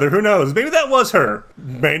with each other, who knows? Maybe that was her.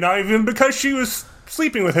 May not even because she was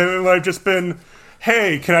sleeping with him. It might have just been,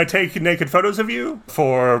 hey, can I take naked photos of you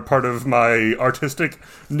for part of my artistic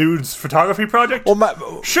nudes photography project?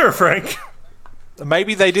 Well, sure, Frank.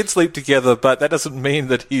 Maybe they did sleep together, but that doesn't mean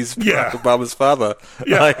that he's Barack Obama's father.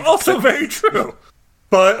 Yeah, also very true.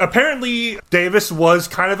 But apparently, Davis was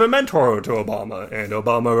kind of a mentor to Obama, and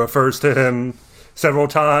Obama refers to him several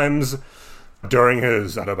times during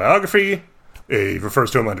his autobiography. He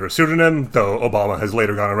refers to him under a pseudonym, though Obama has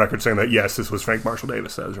later gone on record saying that, yes, this was Frank Marshall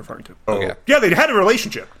Davis that I was referring to. So, yeah, they had a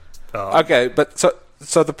relationship. But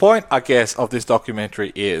so the point, I guess, of this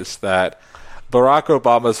documentary is that Barack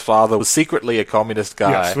Obama's father was secretly a communist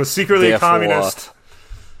guy. Yes, was secretly a communist.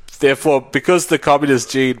 Therefore, because the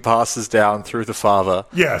communist gene passes down through the father,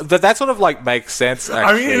 that sort of makes sense,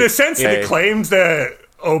 actually. I mean, in a sense, it claims that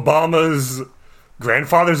Obama's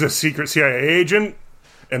grandfather's a secret CIA agent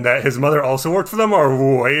and that his mother also worked for them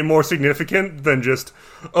are way more significant than just,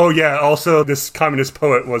 also this communist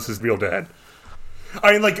poet was his real dad.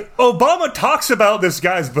 I mean, Obama talks about this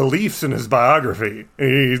guy's beliefs in his biography.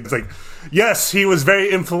 He's like, yes, he was very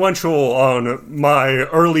influential on my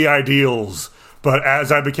early ideals, but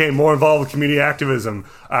as I became more involved with community activism,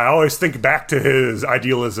 I always think back to his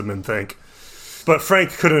idealism and think, but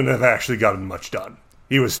Frank couldn't have actually gotten much done.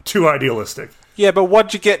 He was too idealistic. Yeah, but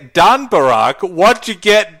what'd you get done, Barack? What'd you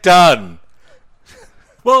get done?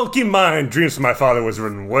 Well, keep in mind, Dreams of My Father was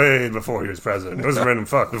written way before he was president. It was written,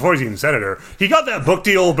 before he was even senator. He got that book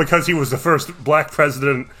deal because he was the first black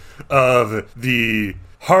president of the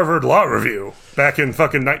Harvard Law Review back in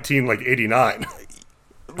fucking 1989.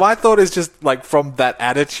 My thought is just, like, from that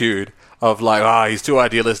attitude of, like, he's too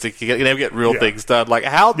idealistic, he can never get real things done. Like,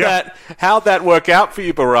 how'd that work out for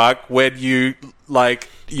you, Barack, when you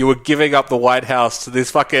were giving up the White House to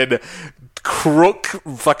this fucking crook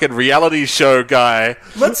fucking reality show guy?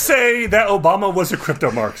 Let's say that Obama was a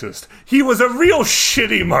crypto-Marxist. He was a real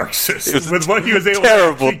shitty Marxist with what he was able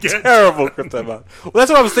to get. Terrible crypto-Marxist. Well, that's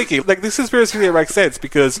what I was thinking. Like, this conspiracy theory makes sense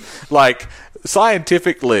because, like,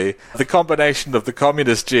 scientifically, the combination of the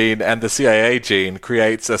communist gene and the CIA gene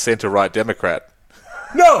creates a center-right Democrat.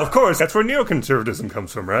 No, of course, that's where neoconservatism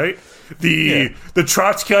comes from, right? The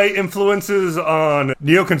Trotskyite influences on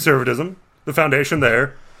neoconservatism, the foundation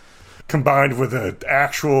there, combined with an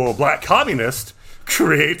actual black communist,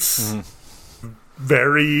 creates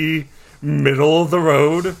very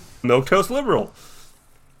middle-of-the-road, milquetoast liberal.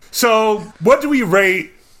 So, what do we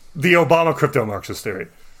rate the Obama crypto-Marxist theory?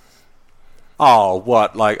 Oh,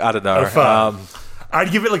 what? Like, I don't know.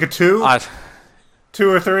 I'd give it like a 2. 2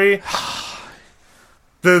 or 3.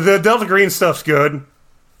 The Delta Green stuff's good.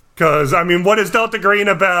 Because, I mean, what is Delta Green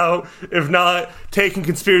about if not taking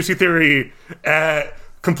conspiracy theory at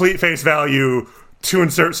complete face value to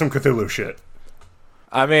insert some Cthulhu shit?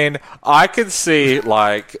 I mean, I can see,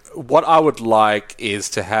 like, what I would like is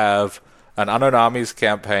to have an Unknown Armies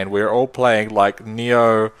campaign. We're all playing, like,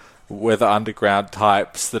 Neo Weather Underground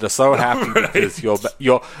types that are so happy because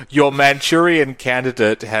your Manchurian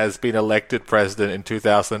candidate has been elected president in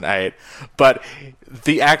 2008, but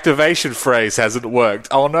the activation phrase hasn't worked.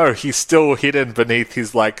 Oh no, he's still hidden beneath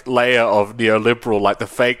his, like, layer of neoliberal, like the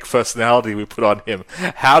fake personality we put on him.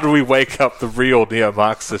 How do we wake up the real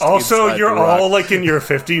neo-Marxist? Also, you're all, like, in your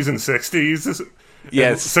 50s and 60s.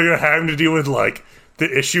 Yes. So you're having to deal with, like,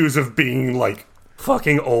 the issues of being, like,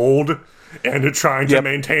 fucking old and trying to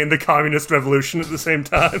maintain the communist revolution at the same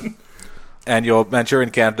time. And your Manchurian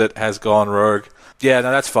candidate has gone rogue. Yeah,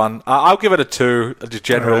 no, that's fun. I'll give it a 2,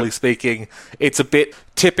 generally speaking. It's a bit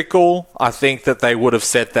typical. I think that they would have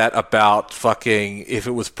said that about fucking, if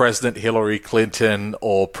it was President Hillary Clinton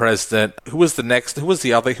or President... Who was the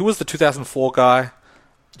 2004 guy?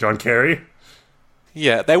 John Kerry?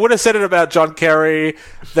 Yeah, they would have said it about John Kerry.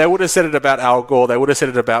 They would have said it about Al Gore. They would have said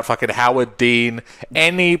it about fucking Howard Dean.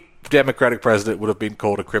 Any Democratic president would have been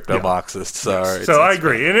called a crypto-Marxist. So, I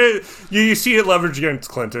agree. And you see it leveraged against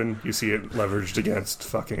Clinton. You see it leveraged against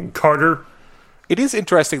fucking Carter. It is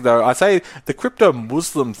interesting, though. I say the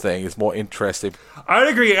crypto-Muslim thing is more interesting. I'd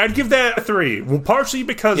agree. I'd give that a 3. Well, partially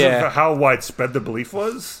because of how widespread the belief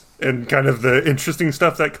was and kind of the interesting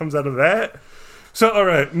stuff that comes out of that. So, all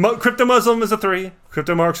right, crypto-Muslim is a 3.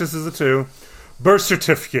 Crypto-Marxist is a 2. Birth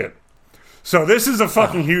certificate. So this is a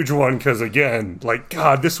fucking huge one because, again, like,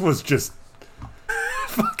 God, this was just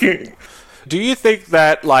fucking... Do you think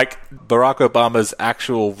that, like, Barack Obama's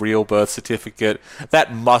actual real birth certificate,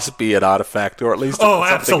 that must be an artifact, or at least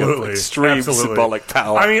something of extreme symbolic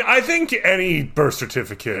power? I mean, I think any birth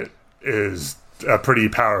certificate is a pretty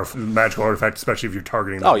powerful magical artifact, especially if you're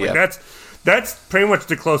targeting them. Oh, yeah. Like, that's pretty much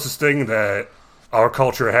the closest thing that our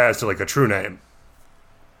culture has to, like, a true name.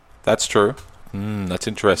 That's true. That's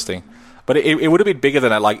interesting. But it would have been bigger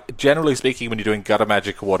than that. Like, generally speaking, when you're doing gutter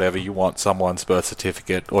magic or whatever, you want someone's birth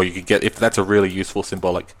certificate, or you can get, if that's a really useful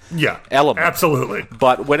symbolic element. Absolutely.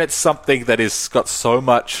 But when it's something that is got so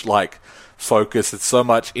much, like, focus, it's so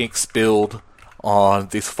much ink spilled on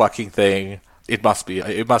this fucking thing, it must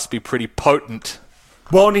be pretty potent.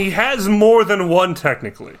 Well, and he has more than one,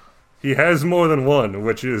 technically. He has more than one,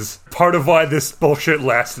 which is part of why this bullshit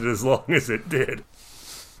lasted as long as it did.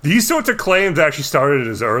 These sorts of claims actually started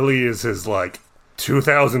as early as his, like,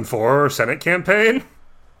 2004 Senate campaign.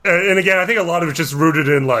 And again, I think a lot of it's just rooted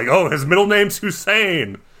in, like, oh, his middle name's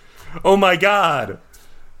Hussein. Oh my God.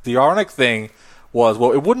 The ironic thing was,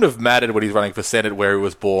 well, it wouldn't have mattered when he's running for Senate where he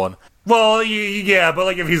was born. Well, yeah, but,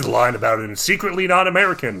 like, if he's lying about it and secretly not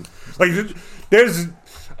American. Like, there's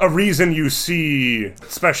a reason you see,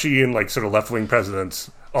 especially in, like, sort of left-wing presidents,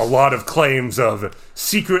 a lot of claims of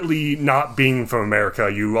secretly not being from America.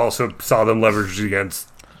 You also saw them leveraged against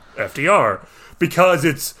FDR because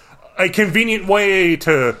it's a convenient way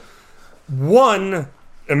to, one,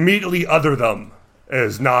 immediately other them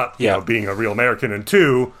as not being a real American, and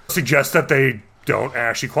two, suggests that they don't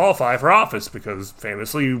actually qualify for office, because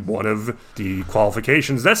famously one of the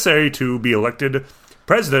qualifications necessary to be elected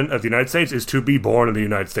president of the United States is to be born in the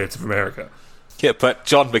United States of America. Yeah, but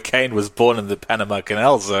John McCain was born in the Panama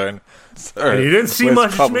Canal Zone. So and you didn't see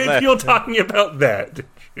much Mayfield talking about that, did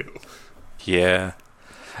you? Yeah.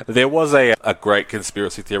 There was a great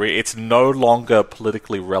conspiracy theory. It's no longer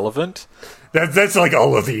politically relevant. That's like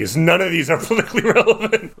all of these. None of these are politically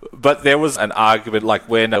relevant. But there was an argument, like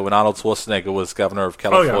when Arnold Schwarzenegger was governor of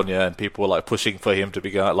California, and people were like pushing for him to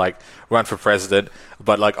be run for president,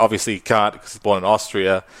 but like obviously he can't because he's born in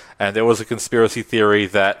Austria. And there was a conspiracy theory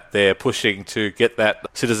that they're pushing to get that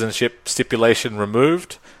citizenship stipulation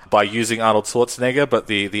removed by using Arnold Schwarzenegger, but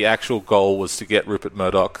the actual goal was to get Rupert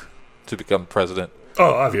Murdoch to become president.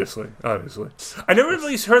 Oh, obviously. I never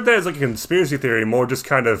really heard that as like a conspiracy theory, more just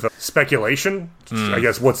kind of speculation. I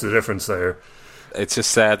guess what's the difference there? It's just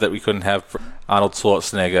sad that we couldn't have Arnold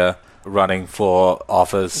Schwarzenegger running for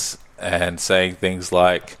office and saying things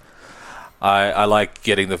like, I like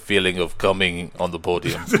getting the feeling of coming on the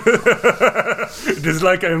podium. Just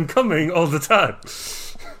like I'm coming all the time.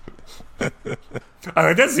 I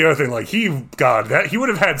mean, that's the other thing. Like, he would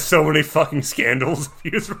have had so many fucking scandals if he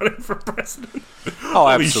was running for president. Oh,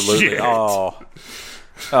 absolutely. Shit. Oh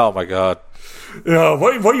my God.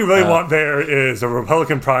 What you really want there is a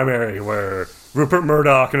Republican primary where Rupert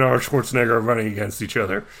Murdoch and Arnold Schwarzenegger are running against each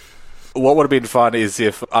other. What would have been fun is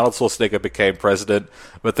if Arnold Schwarzenegger became president,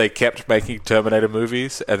 but they kept making Terminator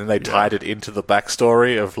movies, and then they tied it into the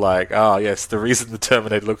backstory of like, oh yes, the reason the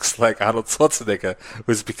Terminator looks like Arnold Schwarzenegger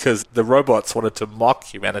was because the robots wanted to mock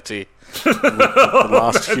humanity. The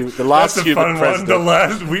last human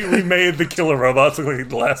president. We made the killer robots look like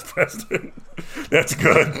the last president. That's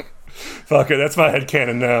good. Fuck it, that's my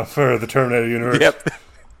headcanon now for the Terminator universe. Yep.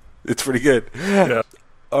 It's pretty good. Yeah.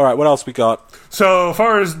 All right, what else we got? So, as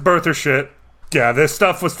far as birther shit, this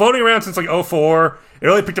stuff was floating around since like 2004. It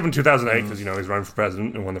really picked up in 2008 because, he's running for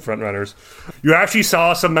president and one of the front runners. You actually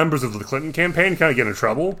saw some members of the Clinton campaign kind of get in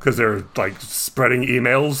trouble because they're like spreading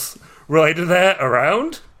emails related to that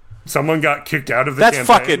around. Someone got kicked out of the campaign. That's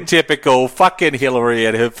fucking typical. Fucking Hillary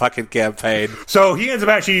and her fucking campaign. So, he ends up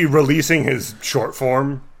actually releasing his short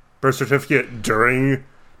form birth certificate during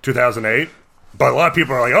 2008. But a lot of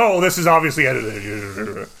people are like, oh, this is obviously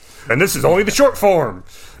edited. And this is only the short form.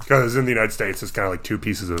 Because in the United States, it's kind of like two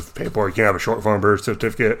pieces of paperwork. You can have a short form birth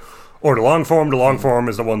certificate or the long form. The long form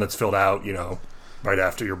is the one that's filled out, right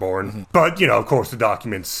after you're born. Mm-hmm. But, of course, the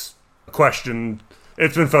document's questioned.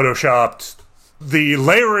 It's been photoshopped. The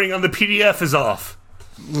layering on the PDF is off.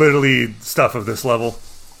 Literally stuff of this level.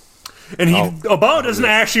 And Obama doesn't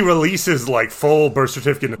actually release his, full birth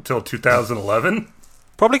certificate until 2011.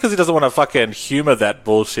 Probably because he doesn't want to fucking humor that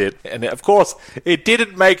bullshit. And, of course, it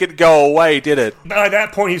didn't make it go away, did it? At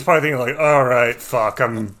that point, he's probably thinking, all right, fuck,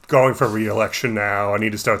 I'm going for re-election now. I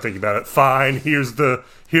need to start thinking about it. Fine, here's the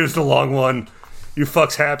long one. You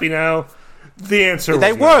fucks happy now? The answer was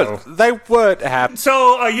no. They weren't happy.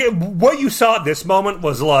 So, what you saw at this moment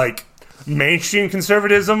was, mainstream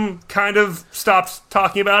conservatism kind of stopped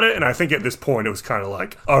talking about it. And I think at this point, it was kind of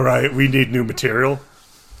like, all right, we need new material.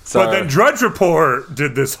 But then Drudge Report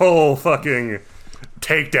did this whole fucking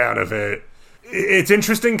takedown of it. It's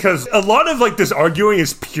interesting because a lot of this arguing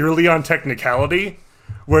is purely on technicality,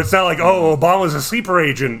 where it's not like, oh, Obama's a sleeper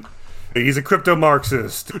agent, he's a crypto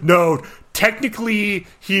Marxist. No, technically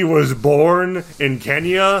he was born in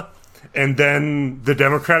Kenya, and then the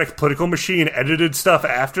Democratic political machine edited stuff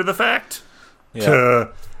after the fact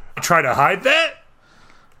to try to hide that.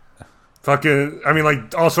 Fucking,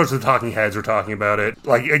 all sorts of talking heads were talking about it.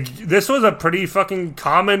 This was a pretty fucking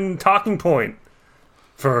common talking point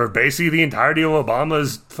for basically the entirety of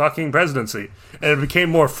Obama's fucking presidency. And it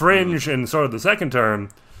became more fringe in sort of the second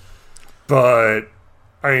term. But,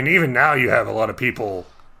 even now you have a lot of people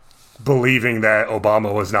believing that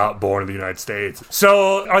Obama was not born in the United States.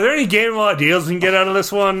 So, are there any gameable ideas we can get out of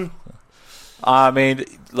this one?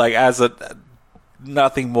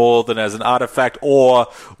 Nothing more than as an artifact, or,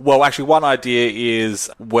 well, actually one idea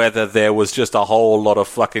is whether there was just a whole lot of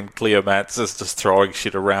fucking cleomancers just throwing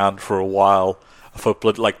shit around for a while, for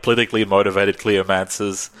politically motivated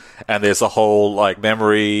cleomancers, and there's a whole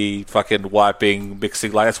memory fucking wiping,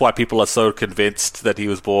 mixing, that's why people are so convinced that he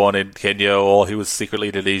was born in Kenya or he was secretly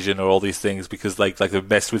Indonesian or all these things, because they've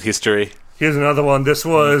messed with history. Here's another one. This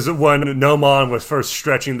was when Nomon was first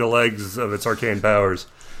stretching the legs of its arcane powers.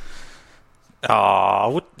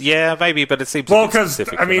 Oh, yeah, maybe, but it seems because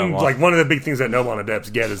one of the big things that Nomon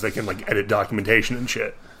adepts get is they can edit documentation and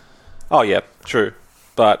shit. Oh yeah, true,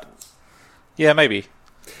 but yeah, maybe.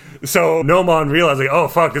 So Nomon realized, like, oh,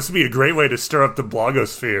 fuck, this would be a great way to stir up the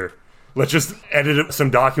blogosphere. Let's just edit some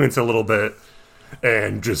documents a little bit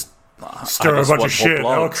and just stir a bunch of shit.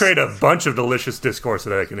 That'll create a bunch of delicious discourse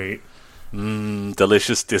that I can eat.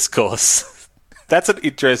 Delicious discourse. That's an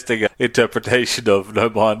interesting interpretation of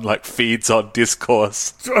Nomon, like, feeds on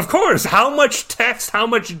discourse. So of course, how much text, how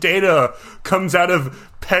much data comes out of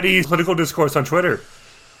petty political discourse on Twitter?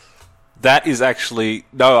 That is actually...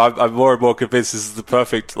 No, I'm more and more convinced this is the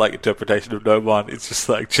perfect, like, interpretation of Nomon. It's just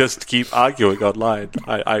like, just keep arguing online.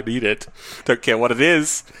 I need it. Don't care what it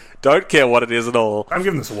is. Don't care what it is at all. I'm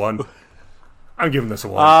giving this a 1.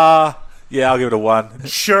 Yeah, I'll give it a 1.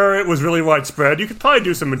 Sure, it was really widespread. You could probably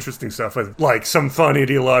do some interesting stuff with, like, some fun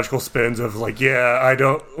ideological spins of, like, yeah, I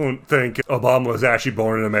don't think Obama was actually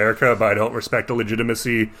born in America, but I don't respect the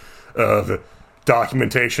legitimacy of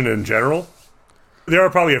documentation in general. There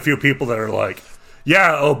are probably a few people that are like,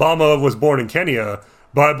 yeah, Obama was born in Kenya,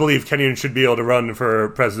 but I believe Kenyans should be able to run for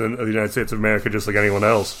president of the United States of America just like anyone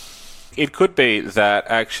else. It could be that,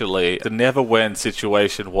 actually, the never-when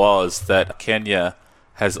situation was that Kenya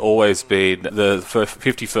has always been the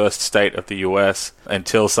 51st state of the US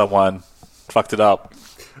until someone fucked it up.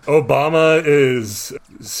 Obama is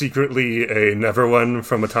secretly a never one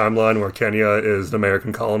from a timeline where Kenya is an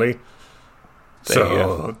American colony.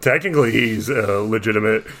 So technically he's a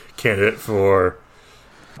legitimate candidate for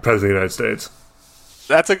president of the United States.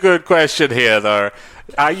 That's a good question here, though.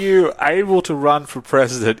 Are you able to run for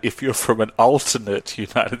president if you're from an alternate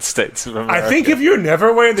United States of America? I think if you're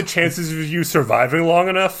never weighing, the chances of you surviving long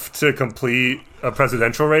enough to complete a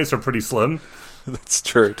presidential race are pretty slim. That's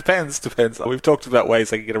true. Depends. We've talked about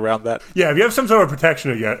ways I can get around that. Yeah, if you have some sort of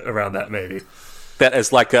protection to get around that, maybe. That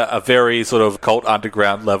is like a very sort of cult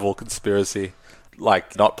underground level conspiracy.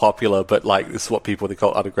 Like, not popular, but like this is what people in the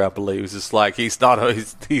cult underground believe. It's just like he's not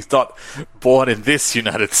born in this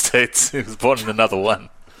United States. He was born in another one.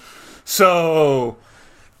 So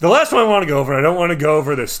the last one I want to go over, I don't want to go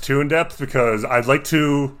over this too in depth because I'd like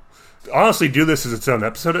to honestly do this as its own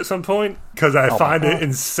episode at some point because I find it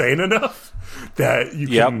insane enough that you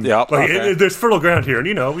can. There's fertile ground here, and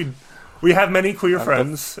you know we have many queer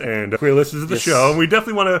friends and queer listeners of the show, and we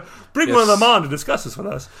definitely want to bring one of them on to discuss this with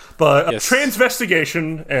us. But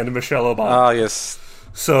transvestigation and Michelle Obama. Ah, yes.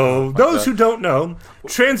 So those who don't know,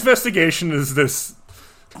 transvestigation is this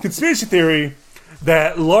conspiracy theory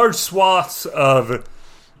that large swaths of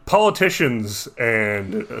politicians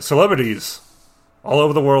and celebrities all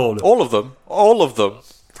over the world. All of them.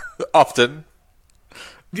 Often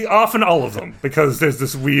all of them, because there's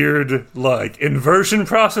this weird, like, inversion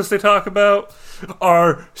process they talk about,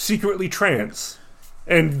 are secretly trans.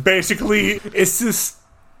 And basically, it's this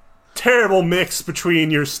terrible mix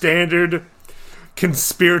between your standard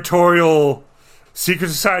conspiratorial secret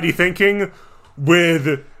society thinking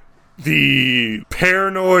with the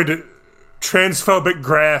paranoid transphobic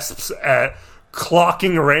grasps at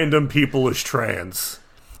clocking random people as trans.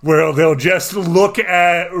 Where they'll just look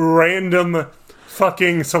at random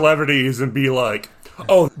fucking celebrities and be like,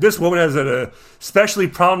 oh, this woman has an especially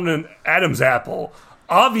prominent Adam's apple.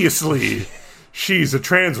 Obviously, she's a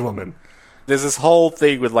trans woman. There's this whole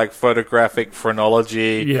thing with, like, photographic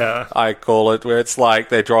phrenology, I call it, where it's like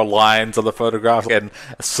they draw lines on the photograph and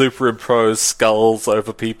superimpose skulls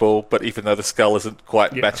over people, but even though the skull isn't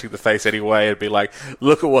quite matching the face anyway, it'd be like,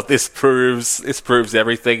 look at what this proves. This proves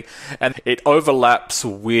everything. And it overlaps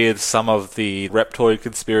with some of the reptoid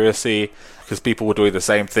conspiracy, because people were doing the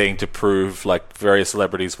same thing to prove, like, various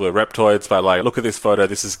celebrities were reptoids by, like, look at this photo,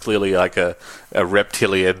 this is clearly like a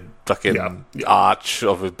reptilian fucking arch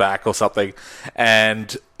of his back or something.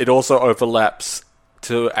 And it also overlaps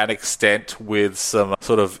to an extent with some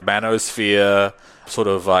sort of manosphere, sort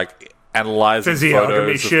of like analyzing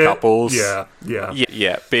photos of couples. Yeah.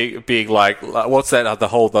 Being like, what's that?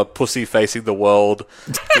 The pussy facing the world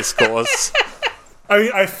discourse. I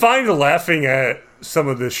mean, I find laughing at some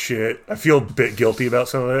of this shit. I feel a bit guilty about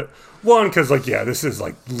some of it. One, because, like, this is,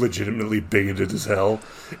 like, legitimately bigoted as hell.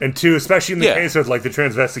 And two, especially in the case of, like, the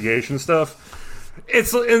transvestigation stuff,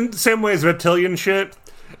 it's in the same way as reptilian shit.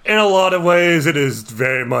 In a lot of ways, it is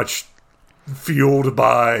very much fueled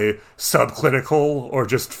by subclinical or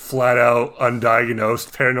just flat-out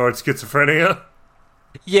undiagnosed paranoid schizophrenia.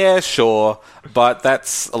 Yeah, sure. But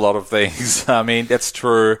that's a lot of things. I mean, that's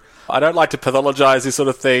true. I don't like to pathologize these sort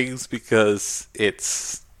of things because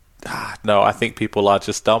it's... No, I think people are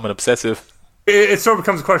just dumb and obsessive. It sort of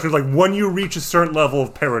becomes a question of, like, when you reach a certain level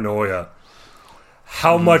of paranoia,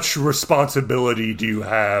 how much responsibility do you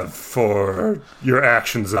have for your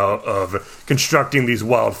actions out of constructing these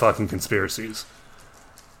wild fucking conspiracies?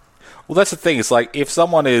 Well, that's the thing. It's like if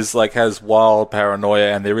someone is like has wild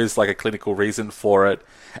paranoia and there is like a clinical reason for it,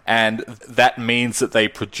 and that means that they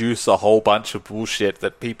produce a whole bunch of bullshit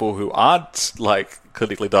that people who aren't like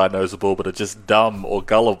clinically diagnosable but are just dumb or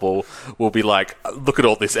gullible will be like, look at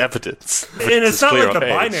all this evidence. And it's not like a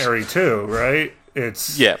binary too, right?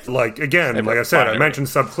 It's like, again, like I said, binary. I mentioned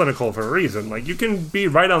subclinical for a reason. Like, you can be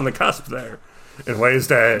right on the cusp there in ways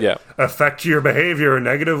that affect your behavior in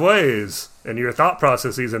negative ways and your thought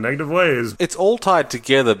processes in negative ways. It's all tied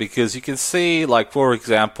together because you can see, like, for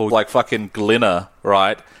example, like fucking Glinner,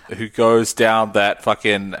 right? Who goes down that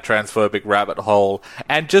fucking transphobic rabbit hole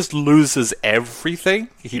and just loses everything.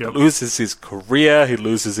 He loses his career, he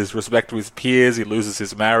loses his respect with his peers, he loses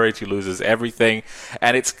his marriage, he loses everything.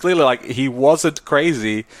 And it's clearly like he wasn't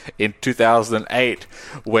crazy in 2008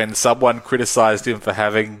 when someone criticized him for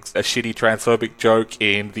having a shitty transphobic joke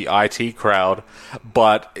in the IT crowd,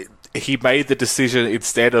 but he made the decision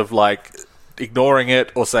instead of like ignoring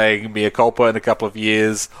it or saying mea culpa in a couple of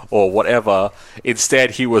years or whatever.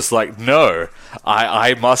 Instead, he was like, no,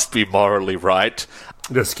 I must be morally right.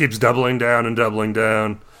 Just keeps doubling down and doubling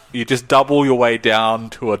down. You just double your way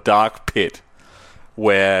down to a dark pit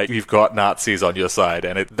where you've got Nazis on your side.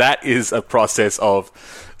 And that is a process of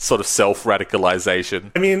sort of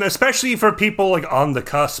self-radicalization. I mean, especially for people like on the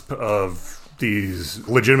cusp of these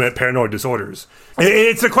legitimate paranoid disorders.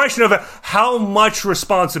 It's a question of how much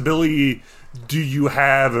responsibility do you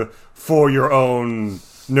have for your own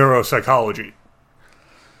neuropsychology?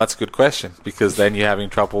 That's a good question, because then you're having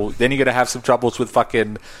trouble. Then you're going to have some troubles with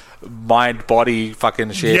fucking mind-body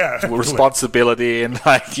fucking shit. Yeah. Responsibility and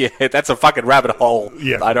that's a fucking rabbit hole.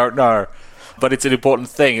 Yeah. I don't know. But it's an important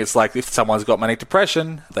thing. It's like if someone's got manic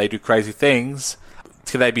depression, they do crazy things.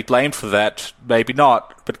 Can they be blamed for that? Maybe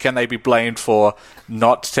not. But can they be blamed for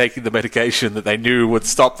not taking the medication that they knew would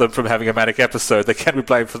stop them from having a manic episode? They can be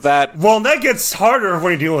blamed for that. Well, that gets harder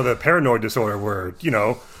when you deal with a paranoid disorder where,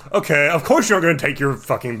 okay, of course you're going to take your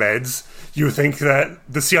fucking meds. You think that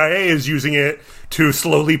the CIA is using it to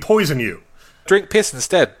slowly poison you. Drink piss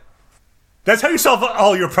instead. That's how you solve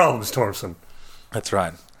all your problems, Tormsen. That's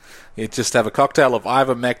right. You just have a cocktail of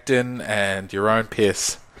ivermectin and your own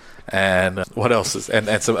piss. And what else is and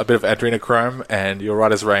a bit of adrenochrome, and you're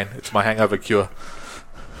right as rain. It's my hangover cure.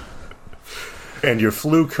 And your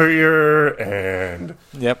flu cure, and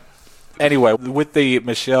yep. Anyway, with the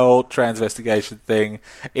Michelle transvestigation thing,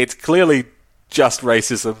 it's clearly just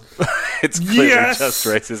racism. It's clearly just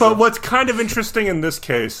racism. But what's kind of interesting in this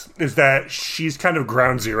case is that she's kind of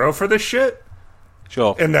ground zero for this shit.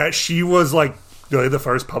 Sure. And that she was like really the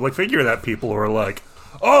first public figure that people were like,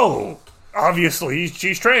 oh, obviously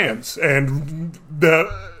she's trans. And the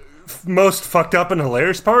most fucked up and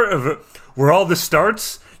hilarious part of it, where all this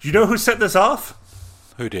starts, you know who set this off?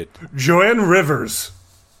 Who did? Joanne Rivers.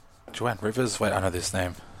 Joanne Rivers? Wait, I know this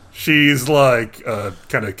name. She's like a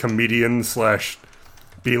kind of comedian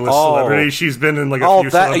 / B-list celebrity. She's been in like a few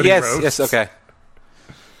celebrity roasts. Yes, okay.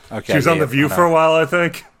 She was on The View for a while, I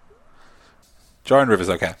think. Joanne Rivers,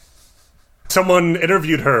 okay. Someone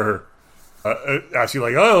interviewed her, asked you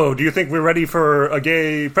like, oh, do you think we're ready for a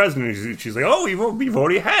gay president? She's like, oh, we've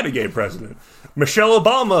already had a gay president. Michelle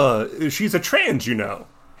Obama, she's a trans,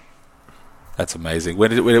 That's amazing. Where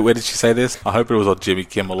did she say this? I hope it was on Jimmy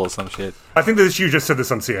Kimmel or some shit. I think that she just said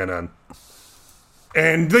this on CNN.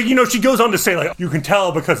 And, she goes on to say, like, you can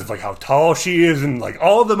tell because of, like, how tall she is and, like,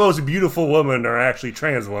 all the most beautiful women are actually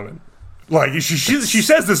trans women. Like, she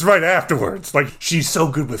says this right afterwards. Like, she's so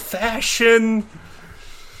good with fashion.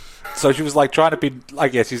 So she was, like, trying to be,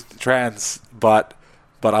 like, yeah, she's trans, but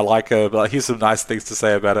I like her. But here's some nice things to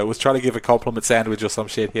say about her. Was trying to give a compliment sandwich or some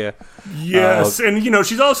shit here. Yes, and,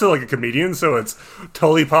 she's also, like, a comedian, so it's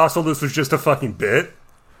totally possible this was just a fucking bit.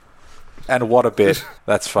 And what a bit.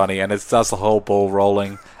 That's funny. And it does the whole ball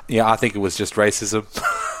rolling. Yeah, I think it was just racism.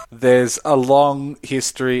 There's a long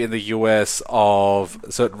history in the US of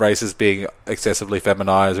certain races being excessively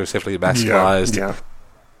feminized or excessively masculized. Yeah.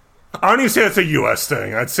 I don't even say that's a US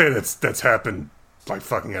thing. I'd say that's happened like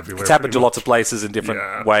fucking everywhere. It's happened to lots of places in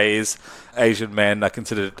different ways. Asian men are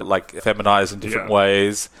considered like feminized in different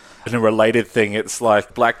ways. And a related thing, it's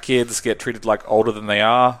like black kids get treated like older than they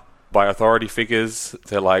are by authority figures.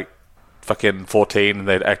 They're like fucking 14 and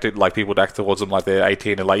they'd act like people would act towards them like they're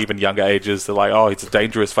 18 and like even younger ages. They're like, oh, he's a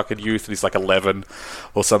dangerous fucking youth and he's like 11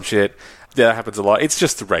 or some shit. Yeah, that happens a lot. It's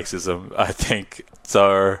just racism, I think.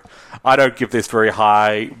 So I don't give this very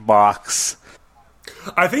high marks.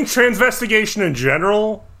 I think transvestigation in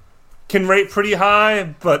general can rate pretty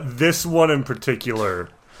high, but this one in particular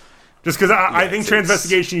Just because I think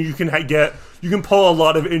transvestigation, you can pull a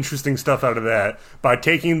lot of interesting stuff out of that by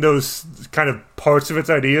taking those kind of parts of its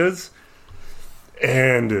ideas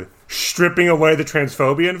and stripping away the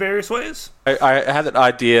transphobia in various ways. I had an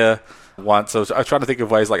idea once. I was trying to think of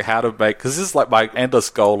ways like how to make, because this is like my endless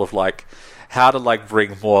goal of like how to like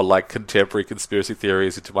bring more like contemporary conspiracy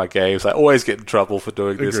theories into my games. I always get in trouble for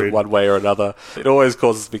doing this in one way or another. It always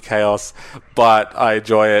causes me chaos, but I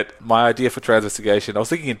enjoy it. My idea for transvestigation, I was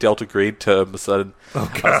thinking in Delta Green terms, and I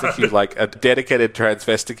was thinking like a dedicated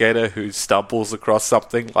transvestigator who stumbles across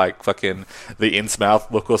something like fucking the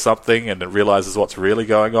Innsmouth book or something and then realizes what's really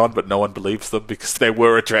going on, but no one believes them because they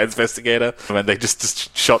were a transvestigator and they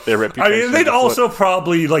just shot their reputation. I mean, they'd also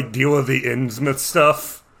probably like deal with the Innsmouth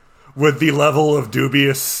stuff with the level of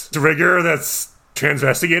dubious rigor that's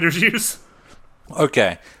transvestigators use.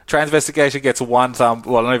 Okay. Transvestigation gets one thumb.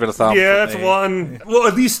 Well, not even a thumb. Yeah, it's one. Well,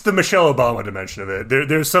 at least the Michelle Obama dimension of it.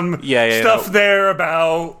 There's some stuff there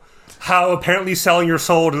about how apparently selling your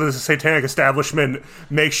soul to the satanic establishment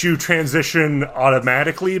makes you transition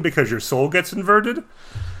automatically because your soul gets inverted.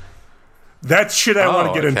 That's shit I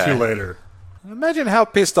want to get into later. Imagine how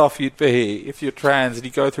pissed off you'd be if you're trans and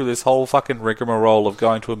you go through this whole fucking rigmarole of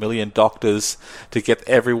going to 1 million doctors to get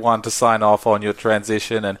everyone to sign off on your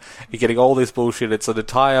transition, and you're getting all this bullshit. It's an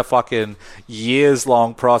entire fucking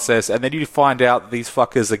years-long process, and then you find out these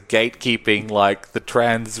fuckers are gatekeeping, like, the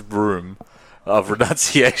trans room of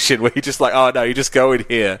renunciation, where you're just like, oh no, you just go in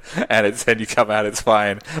here, and then you come out, it's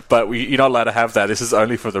fine. But you're not allowed to have that. This is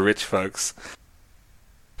only for the rich folks.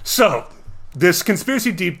 So, this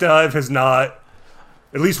conspiracy deep dive has not,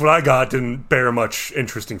 at least what I got, didn't bear much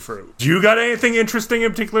interesting fruit. Do you got anything interesting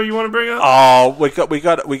in particular you want to bring up? Oh, we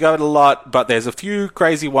got a lot, but there's a few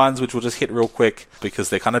crazy ones which we'll just hit real quick because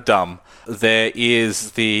they're kind of dumb. There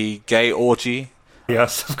is the gay orgy.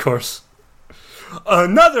 Yes, of course.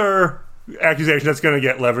 Another accusation that's going to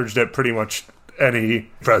get leveraged at pretty much any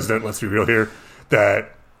president, let's be real here,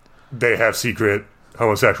 that they have secret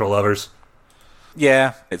homosexual lovers.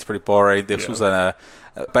 Yeah, it's pretty boring. This was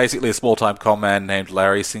basically a small-time con man named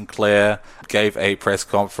Larry Sinclair gave a press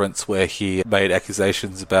conference where he made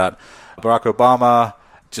accusations about Barack Obama,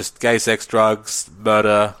 just gay sex, drugs,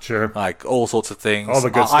 murder, like all sorts of things. All the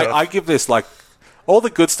good stuff. I give this, like, all the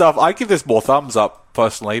good stuff, I give this more thumbs up,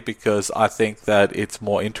 personally, because I think that it's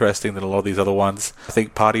more interesting than a lot of these other ones. I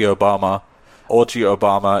think Party Obama, Orgy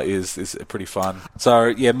Obama is pretty fun. So,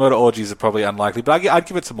 yeah, murder orgies are probably unlikely, but I'd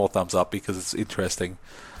give it some more thumbs up because it's interesting.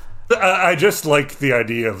 I just like the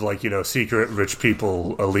idea of, like, you know, secret rich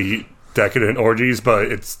people, elite, decadent orgies, but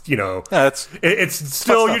it's, you know, it's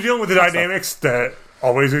still, you're dealing with the dynamics that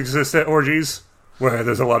always exist at orgies, where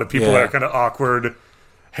there's a lot of people that are kind of awkward,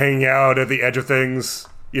 hanging out at the edge of things,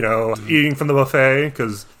 you know, eating from the buffet,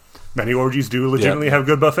 because many orgies do legitimately have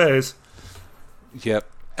good buffets. Yep.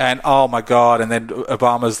 And oh my god, and then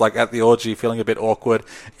Obama's like at the orgy feeling a bit awkward.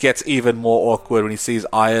 Gets even more awkward when he sees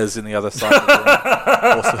Ayers in the other side of the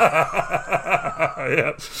room.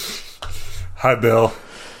 Yeah. Hi, Bill.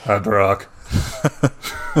 Hi, Barack.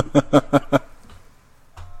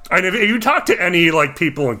 And if you talk to any like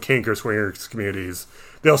people in kink or swingers communities,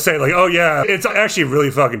 they'll say like, oh yeah, it's actually really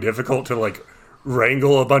fucking difficult to like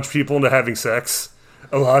wrangle a bunch of people into having sex.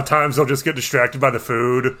 A lot of times they'll just get distracted by the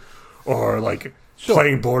food or like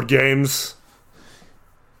playing board games.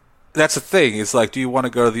 That's the thing. It's like, do you want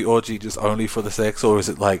to go to the orgy just only for the sex, or is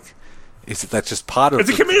it that just part of it's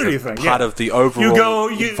a community thing? Part of the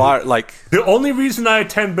overall. Like the only reason I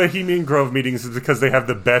attend Bohemian Grove meetings is because they have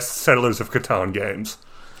the best Settlers of Catan games.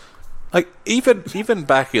 Like, even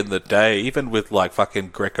back in the day, even with, like, fucking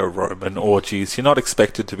Greco-Roman orgies, you're not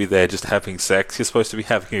expected to be there just having sex. You're supposed to be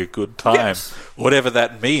having a good time. Yes. Whatever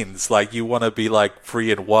that means. Like, you want to be, like,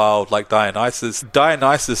 free and wild, like Dionysus.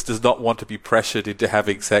 Dionysus does not want to be pressured into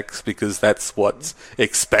having sex because that's what's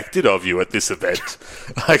expected of you at this event.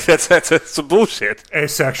 Like, that's some bullshit. A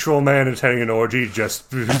sexual man attending an orgy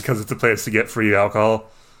just because it's a place to get free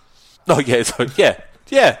alcohol. Oh, yeah, so, yeah.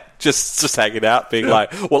 Just hanging out, being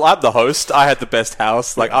like, well, I'm the host. I had the best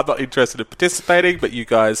house. Like, I'm not interested in participating, but you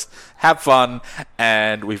guys have fun.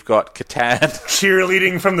 And we've got Catan.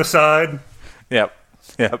 Cheerleading from the side. Yep.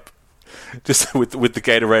 Just with the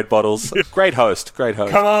Gatorade bottles. Great host.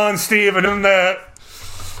 Come on, Steve, I'm doing that.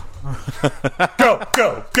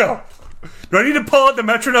 Go. Do I need to pull out the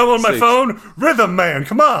metronome on my phone? Rhythm Man,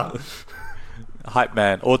 come on. Hype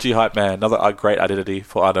Man. Orgy Hype Man. Another great identity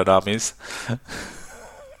for unknown armies.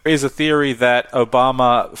 There is a theory that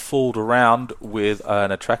Obama fooled around with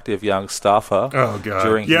an attractive young staffer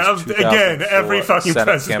during his 2004 every fucking Senate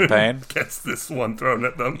president campaign. Gets this one thrown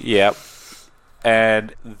at them. Yep.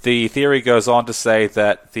 And the theory goes on to say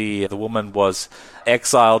that the woman was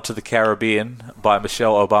exiled to the Caribbean by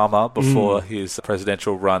Michelle Obama before his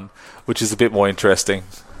presidential run, which is a bit more interesting.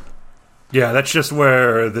 Yeah, that's just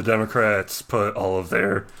where the Democrats put all of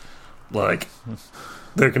their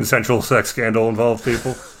consensual sex scandal involved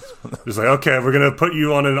people. It's like, okay, we're going to put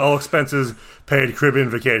you on an all-expenses paid Caribbean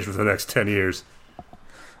vacation for the next 10 years.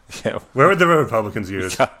 Yeah. Where would the Republicans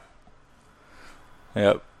use?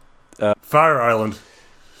 Yep. Fire Island.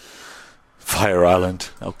 Fire Island.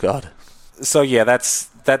 Oh, God. So, yeah, that's.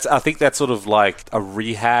 I think that's sort of like a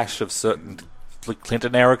rehash of certain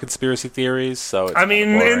Clinton-era conspiracy theories. So it's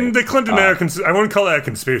in the Clinton-era... I wouldn't call that a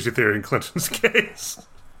conspiracy theory in Clinton's case.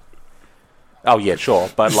 Oh, yeah, sure.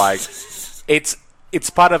 But, it's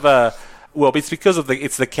part of a... Well, it's because of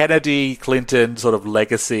it's the Kennedy-Clinton sort of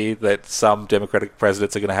legacy that some Democratic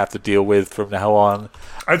presidents are going to have to deal with from now on.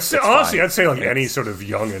 I'd say any sort of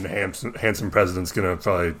young and handsome president's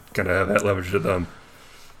probably gonna have that leverage to them.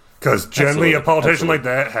 Because generally a politician like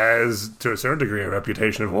that has, to a certain degree, a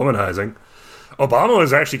reputation of womanizing. Obama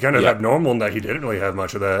was actually kind of abnormal in that he didn't really have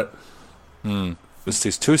much of that.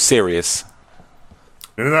 He's too serious.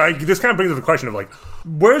 And this kind of brings up the question of,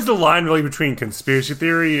 where's the line really between conspiracy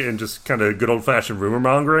theory and just kind of good old-fashioned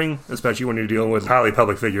rumor-mongering, especially when you're dealing with highly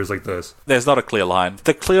public figures like this? There's not a clear line.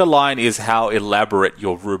 The clear line is how elaborate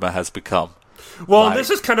your rumor has become. Well, this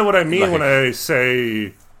is kind of what I mean when I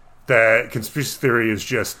say that conspiracy theory is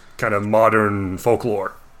just kind of modern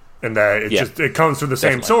folklore, and that it comes from the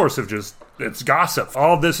same source of it's gossip.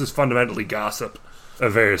 All of this is fundamentally gossip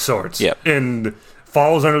of various sorts. Yep. And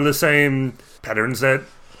falls under the same patterns that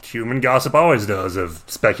human gossip always does, of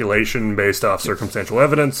speculation based off circumstantial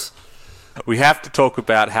evidence. We have to talk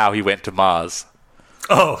about how he went to Mars.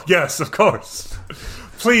 Oh, yes, of course.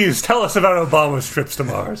 Please tell us about Obama's trips to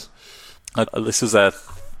Mars. This is a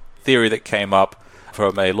theory that came up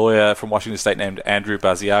from a lawyer from Washington State named Andrew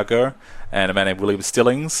Basiago and a man named William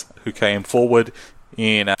Stillings, who came forward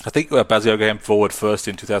in... I think Basiago came forward first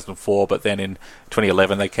in 2004, but then in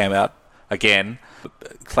 2011 they came out again,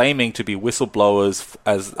 claiming to be whistleblowers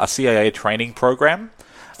as a CIA training program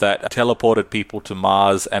that teleported people to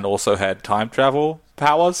Mars and also had time travel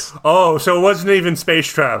powers. Oh, so it wasn't even space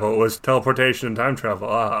travel, it was teleportation and time travel.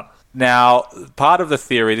 Ah. Now, part of the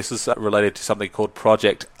theory, this is related to something called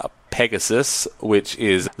Project Pegasus, which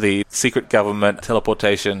is the secret government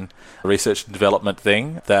teleportation research and development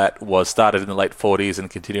thing that was started in the late 40s and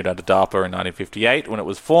continued under DARPA in 1958 when it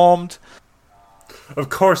was formed. Of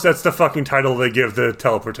course, that's the fucking title they give the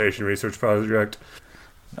teleportation research project.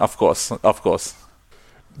 Of course.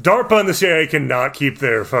 DARPA and the CIA cannot keep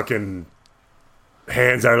their fucking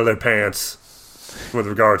hands out of their pants with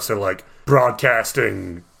regards to,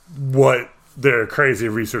 broadcasting what their crazy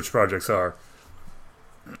research projects are.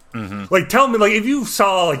 Mm-hmm. Tell me, if you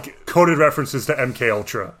saw, coded references to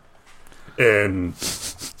MKUltra in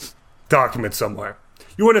documents somewhere,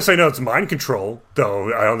 you wouldn't say, no, it's mind control,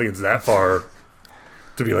 though I don't think it's that far...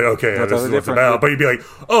 to be okay, this is what it's about. But you'd be like,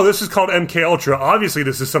 oh, this is called MKUltra. Obviously,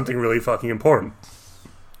 this is something really fucking important.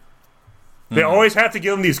 They always have to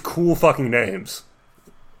give them these cool fucking names.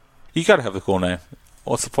 You gotta have the cool name.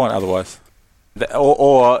 What's the point otherwise?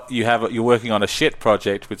 Or you're working on a shit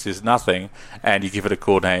project, which is nothing, and you give it a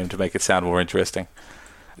cool name to make it sound more interesting.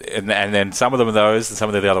 And then some of them are those, and some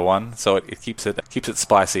of them are the other one. So it keeps it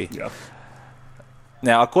spicy. Yeah.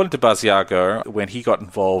 Now, according to Basiago, when he got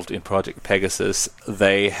involved in Project Pegasus,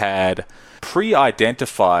 they had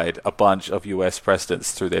pre-identified a bunch of US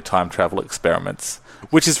presidents through their time travel experiments,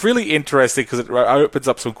 which is really interesting because it opens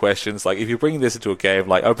up some questions. If you're bringing this into a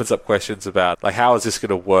game, opens up questions about, how is this going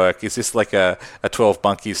to work? Is this a 12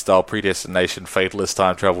 Monkeys style predestination fatalist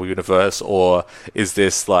time travel universe, or is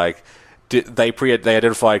this they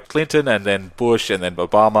identified Clinton and then Bush and then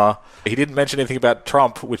Obama? He didn't mention anything about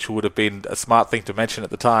Trump, which would have been a smart thing to mention at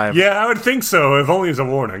the time. Yeah, I would think so, if only as a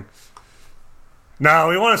warning. Now,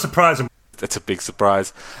 we want to surprise him. That's a big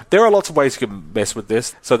surprise. There are lots of ways you can mess with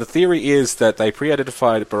this. So the theory is that they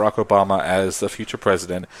pre-identified Barack Obama as the future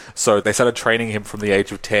president. So they started training him from the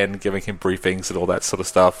age of 10, giving him briefings and all that sort of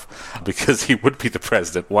stuff, because he would be the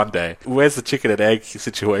president one day. Where's the chicken and egg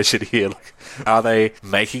situation here? Are they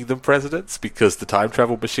making them presidents because the time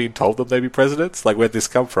travel machine told them they'd be presidents? Where'd this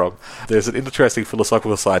come from? There's an interesting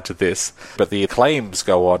philosophical side to this. But the claims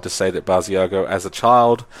go on to say that Basiago, as a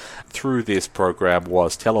child, through this program,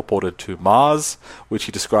 was teleported to Mars, which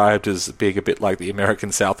he described as being a bit like the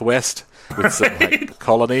American Southwest, with some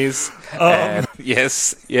colonies. And,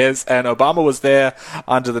 yes, and Obama was there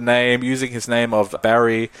under the name, using his name of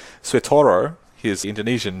Barry Suetoro. his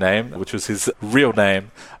Indonesian name, which was his real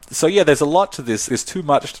name. So yeah, there's a lot to this. There's too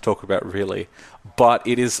much to talk about, really. But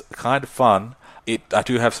it is kind of fun. I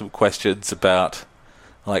do have some questions about,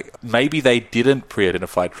 like, maybe they didn't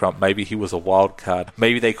pre-identify Trump. Maybe he was a wild card.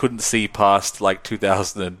 Maybe they couldn't see past, like,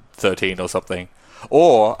 2013 or something.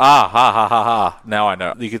 Or, now I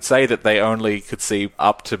know. You could say that they only could see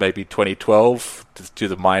up to maybe 2012 to do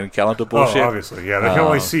the Mayan calendar bullshit. Oh, obviously, yeah. They can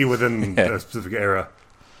only see within a specific era.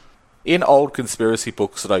 In old conspiracy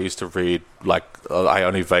books that I used to read, like, I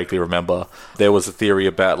only vaguely remember, there was a theory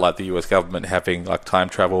about, like, the US government having, like, time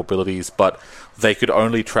travel abilities, but they could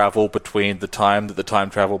only travel between the time that the time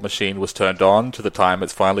travel machine was turned on to the time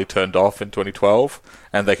it's finally turned off in 2012,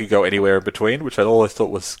 and they could go anywhere in between, which I always thought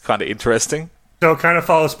was kind of interesting. So it kind of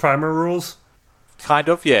follows primer rules? Kind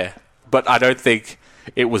of, yeah. But I don't think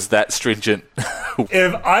it was that stringent.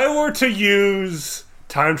 If I were to use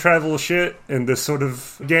time travel shit in this sort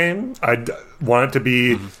of game, I'd want it to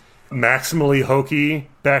be maximally hokey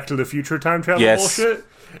Back to the Future time travel bullshit,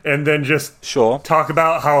 and then just talk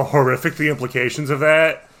about how horrific the implications of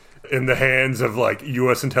that in the hands of, like,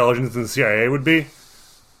 US intelligence and the CIA would be.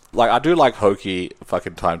 Like, I do like hokey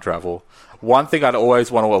fucking time travel. One thing I'd always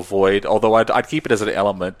want to avoid, although I'd keep it as an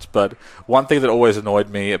element, but one thing that always annoyed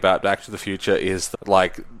me about Back to the Future is that,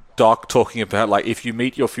 like, Doc talking about, like, if you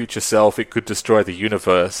meet your future self, it could destroy the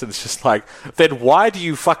universe. And it's just like, then why do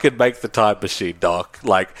you fucking make the time machine, Doc?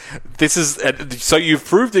 Like, this is... So you've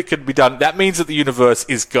proved it can be done. That means that the universe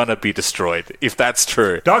is gonna be destroyed, if that's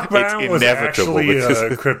true. Doc Brown was actually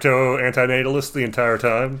a crypto antinatalist the entire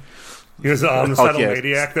time. He was an homicidal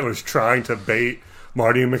maniac that was trying to bait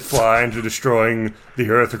Marty McFly into destroying the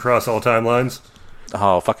Earth across all timelines.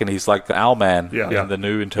 Oh, fucking, he's like the Owlman in the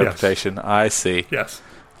new interpretation. Yes. I see. Yes.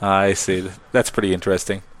 I see. That's pretty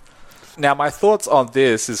interesting. Now, my thoughts on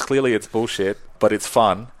this is clearly it's bullshit, but it's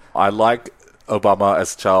fun. I like Obama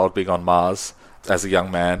as a child being on Mars as a young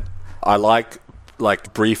man. I like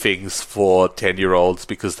briefings for 10-year-olds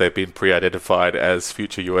because they've been pre-identified as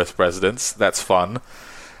future US presidents. That's fun.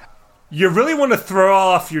 You really want to throw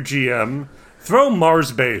off your GM. Throw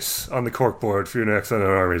Mars Base on the corkboard for your next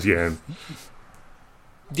Unknown Armies game.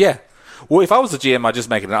 Yeah. Well, if I was the GM, I'd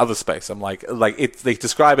just make it another space. I'm like they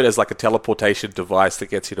describe it as like a teleportation device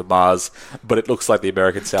that gets you to Mars, but it looks like the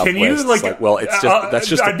American Southwest. Can you, like, it's well, it's just that's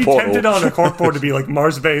just I'd a portal. I'd be tempted on a corkboard to be like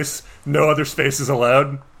Mars Base, no other spaces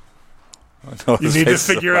allowed. You need to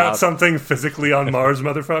figure out something physically on Mars,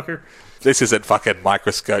 motherfucker. This isn't fucking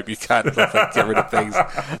Microscope. You can't get rid of things.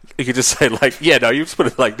 You could just say, like, you just put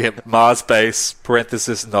it like Mars Base,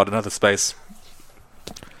 parenthesis, not another space.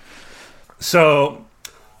 So,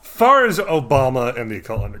 far as Obama and the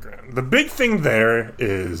Occult Underground, the big thing there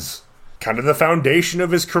is kind of the foundation of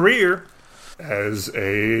his career as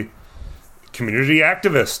a community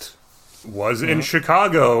activist. Was in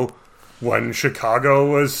Chicago when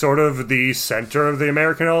Chicago was sort of the center of the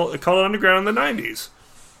American Occult Underground in the 90s.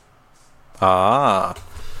 Ah.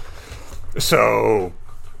 So,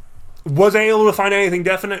 was I able to find anything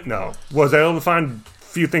definite? No. Was I able to find a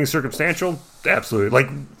few things circumstantial? Absolutely. Like,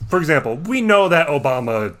 for example, we know that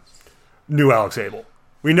Obama knew Alex Abel.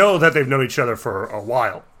 We know that they've known each other for a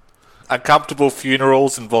while. Uncomfortable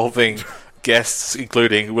funerals involving guests,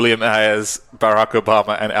 including William Ayers, Barack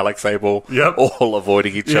Obama, and Alex Abel, all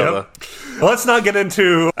avoiding each other. Well, let's not get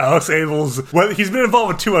into Alex Abel's... Well, he's been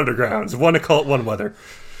involved with two undergrounds. One occult, one weather.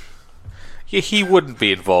 Yeah, he wouldn't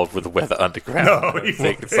be involved with the Weather Underground. No, he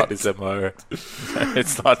wouldn't. It's not his MO.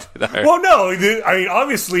 It's not, Well, no. I mean,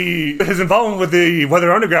 obviously, his involvement with the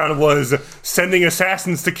Weather Underground was sending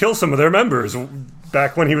assassins to kill some of their members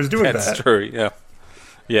back when he was doing that. That's true, yeah.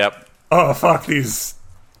 Yep. Oh, fuck, these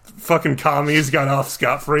fucking commies got off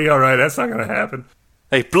scot-free. All right, that's not going to happen.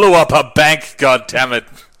 They blew up a bank, goddammit.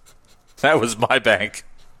 That was my bank.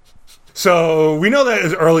 So, we know that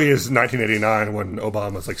as early as 1989, when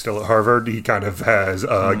Obama's still at Harvard, he kind of has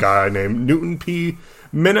a guy named Newton P.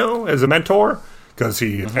 Minow as a mentor, because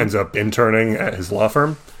he ends up interning at his law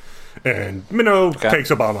firm. And Minow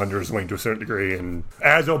takes Obama under his wing to a certain degree, and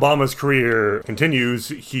as Obama's career continues,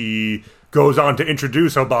 he goes on to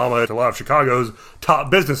introduce Obama to a lot of Chicago's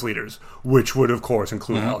top business leaders, which would, of course,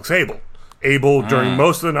 include Alex Abel. Abel, during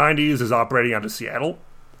most of the 90s, is operating out of Seattle,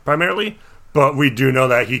 primarily. But we do know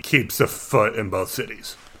that he keeps a foot in both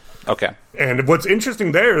cities. Okay. And what's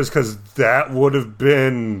interesting there is because that would have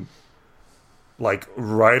been,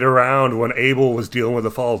 right around when Abel was dealing with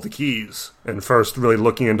the fall of the Keys and first really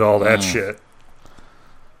looking into all that shit.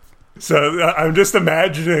 So I'm just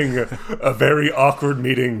imagining a very awkward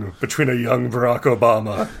meeting between a young Barack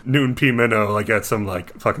Obama, Newton P. Minow, at some,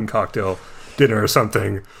 fucking cocktail dinner or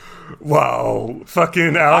something, Wow,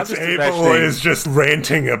 fucking Alex Abel imagining... is just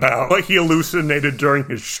ranting about what he hallucinated during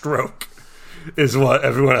his stroke, is what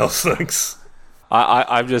everyone else thinks.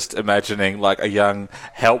 I'm just imagining like a young,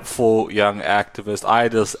 helpful young activist,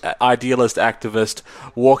 idealist activist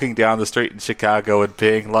walking down the street in Chicago and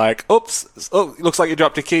being like, oops, oh, looks like you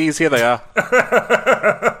dropped your keys, here they are.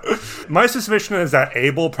 My suspicion is that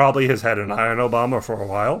Abel probably has had an eye on Obama for a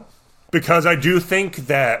while, because I do think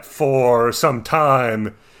that for some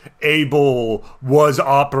time, Abel was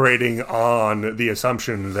operating on the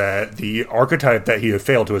assumption that the archetype that he had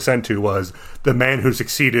failed to ascend to was the man who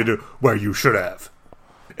succeeded where you should have.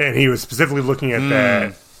 And he was specifically looking at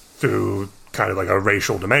that through kind of like a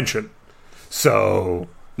racial dimension. So,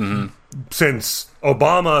 since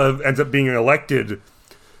Obama ends up being elected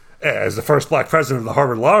as the first black president of the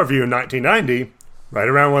Harvard Law Review in 1990, right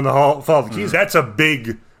around when the fall of the keys, that's a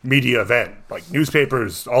big media event. Like,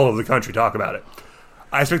 newspapers all over the country talk about it.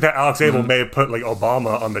 I expect that Alex Abel may have put like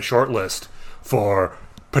Obama on the short list for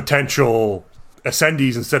potential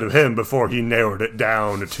ascendees instead of him before he narrowed it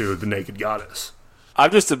down to the naked goddess.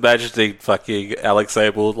 I'm just imagining fucking Alex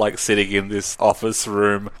Abel like sitting in this office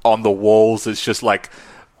room. On the walls it's just like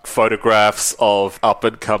photographs of up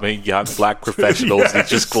and coming young black professionals he's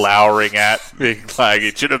just glowering at, being like,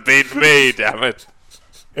 it should have been me, damn it.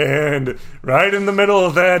 And right in the middle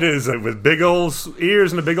of that is, with big old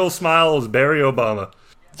ears and a big old smile, is Barry Obama.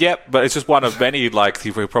 Yep, but it's just one of many, like, he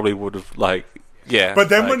probably would have, like, yeah. But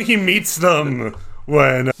then like, when he meets them,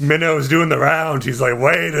 when Minnow's doing the round, he's like,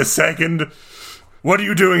 wait a second, what are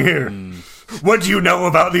you doing here? What do you know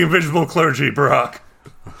about the invisible clergy, Barack?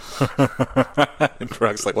 And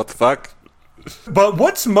Barack's like, what the fuck? But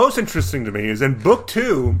what's most interesting to me is in Book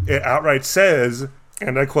 2, it outright says,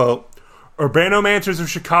 and I quote, Urbanomancers of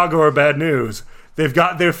Chicago are bad news. They've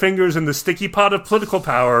got their fingers in the sticky pot of political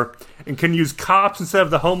power and can use cops instead of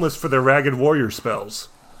the homeless for their ragged warrior spells.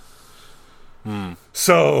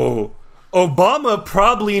 So, Obama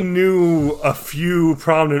probably knew a few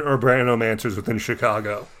prominent urbanomancers within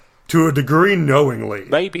Chicago. To a degree, knowingly.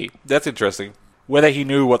 Maybe. That's interesting. Whether he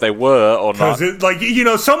knew what they were or not.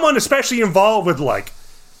 Because, someone especially involved with, like,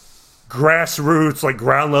 grassroots, like,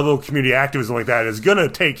 ground-level community activism like that is gonna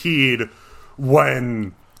take heed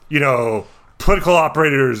when, political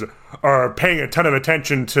operators are paying a ton of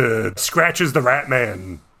attention to Scratches the Rat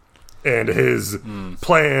Man and his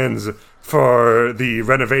plans for the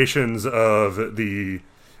renovations of the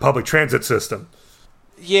public transit system.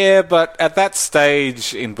 Yeah, but at that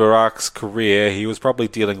stage in Barack's career, he was probably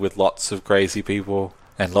dealing with lots of crazy people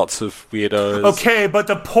and lots of weirdos. Okay, but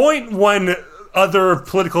the point when other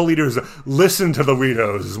political leaders listen to the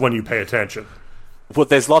weirdos is when you pay attention. Well,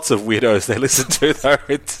 there's lots of weirdos they listen to, though.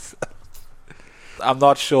 I'm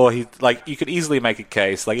not sure you could easily make a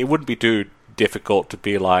case. Like, it wouldn't be too difficult to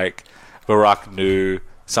be like, Barack knew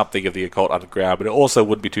something of the occult underground, but it also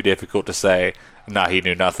wouldn't be too difficult to say, nah, he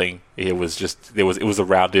knew nothing. It was just, it was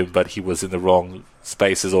around him, but he was in the wrong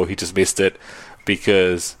spaces, or he just missed it,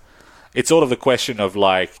 because it's sort of the question of,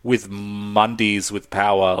 like, with Mundies with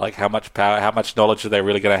power, like, how much knowledge are they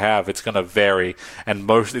really going to have? It's going to vary, and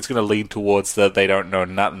it's going to lean towards that they don't know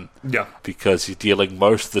nothing. Yeah. Because you're dealing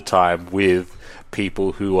most of the time with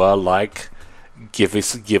people who are like, give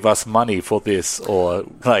us money for this, or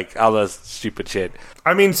like other stupid shit.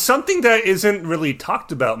 I mean, something that isn't really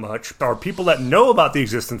talked about much are people that know about the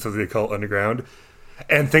existence of the occult underground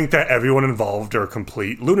and think that everyone involved are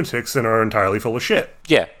complete lunatics and are entirely full of shit.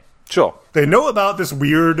 Yeah, sure. They know about this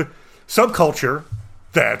weird subculture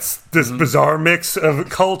that's this bizarre mix of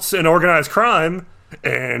cults and organized crime,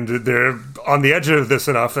 and they're on the edge of this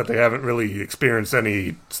enough that they haven't really experienced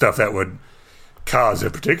any stuff that would cause a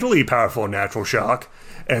particularly powerful natural shock,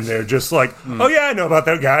 and they're just like, oh yeah, I know about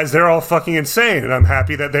those guys, they're all fucking insane, and I'm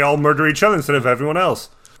happy that they all murder each other instead of everyone else.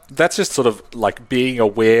 That's just sort of like being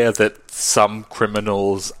aware that some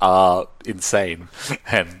criminals are insane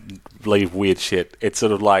and believe weird shit. It's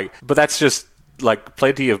sort of like, but that's just like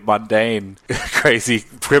plenty of mundane crazy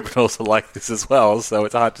criminals are like this as well, so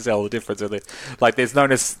it's hard to tell the difference. Like, there's no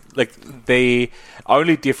like, the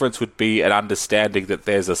only difference would be an understanding that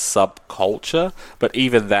there's a subculture, but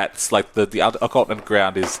even that's like the occult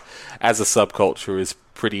underground is, as a subculture, is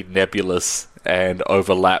pretty nebulous and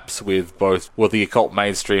overlaps with both, well, the occult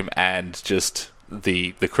mainstream and just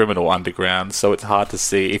the criminal underground. So it's hard to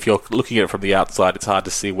see, if you're looking at it from the outside, it's hard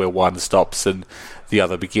to see where one stops and the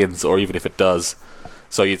other begins, or even if it does.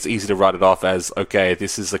 So it's easy to write it off as, okay,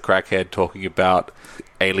 this is a crackhead talking about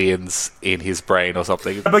aliens in his brain or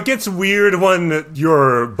something. But it gets weird when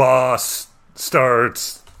your boss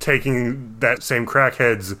starts taking that same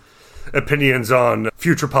crackhead's opinions on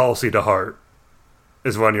future policy to heart.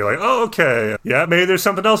 is when you're like, oh, okay, yeah, maybe there's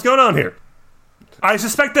something else going on here. I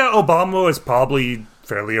suspect that Obama is probably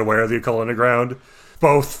fairly aware of the occult underground,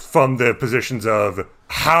 both from the positions of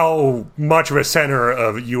how much of a center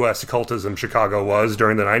of U.S. occultism Chicago was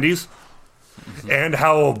during the 90s, and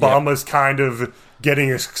how Obama's kind of getting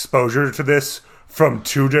exposure to this from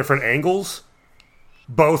two different angles,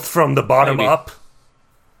 both from the bottom up,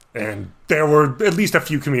 and there were at least a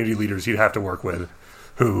few community leaders he'd have to work with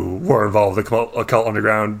who were involved with the occult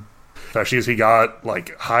underground, especially as he got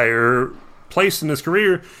like higher place in his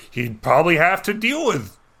career. He'd probably have to deal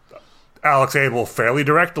with Alex Abel fairly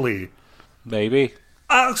directly. Maybe.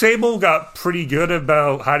 Alex Abel got pretty good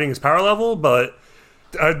about hiding his power level, but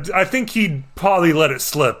I think he'd probably let it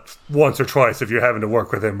slip once or twice if you're having to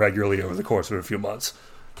work with him regularly over the course of a few months.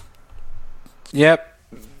 Yep.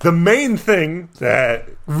 The main thing that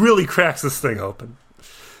really cracks this thing open,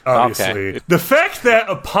 obviously, the fact that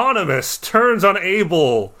Eponymous turns on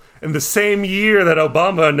Abel in the same year that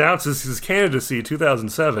Obama announces his candidacy,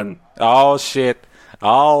 2007. Oh, shit.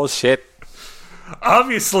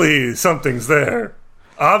 Obviously, something's there.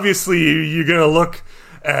 Obviously, you're going to look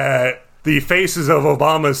at the faces of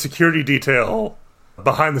Obama's security detail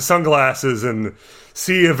behind the sunglasses and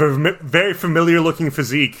see a very familiar-looking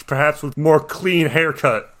physique, perhaps with more clean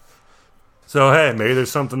haircut. So, hey, maybe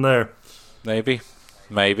there's something there. Maybe.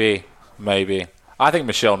 I think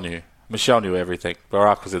Michelle knew. Michelle knew everything.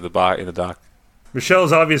 Barack was in the dark.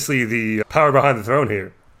 Michelle's obviously the power behind the throne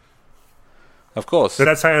here. Of course. So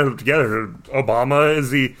that's tying it together. Obama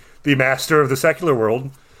is the master of the secular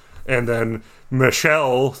world, and then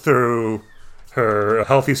Michelle, through her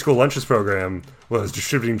Healthy School Lunches program, was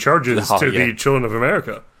distributing charges to the children of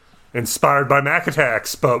America, inspired by Mac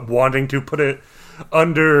attacks, but wanting to put it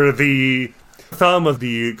under the thumb of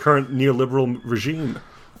the current neoliberal regime.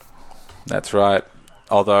 That's right.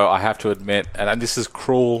 Although I have to admit, and this is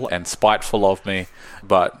cruel and spiteful of me,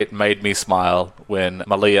 but it made me smile when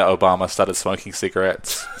Malia Obama started smoking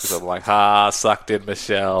cigarettes. Because I'm like, sucked in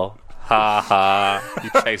Michelle. You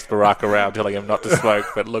chased Barack around telling him not to smoke,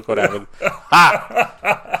 but look what happened.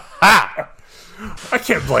 I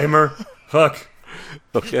can't blame her. Fuck.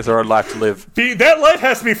 Look, she has her own life to live. That life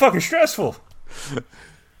has to be fucking stressful.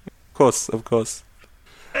 Of course.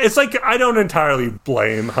 It's like, I don't entirely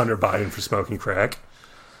blame Hunter Biden for smoking crack.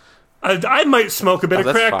 I might smoke a bit of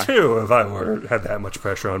crack, fine, too, if I had that much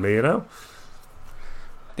pressure on me, you know?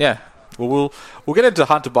 Yeah. Well, we'll get into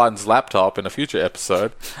Hunter Biden's laptop in a future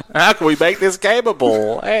episode. How can we make this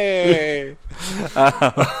gameable? Hey!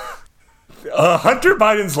 Hunter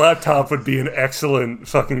Biden's laptop would be an excellent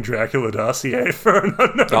fucking Dracula dossier for an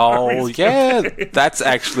unknown. Oh yeah, that's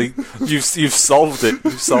actually you've solved it.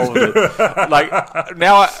 You've solved it. Like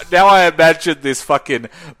now I imagine this fucking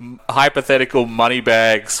hypothetical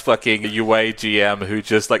moneybags fucking UA GM who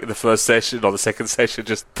just like the first session or the second session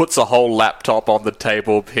just puts a whole laptop on the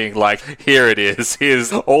table, being like, "Here it is.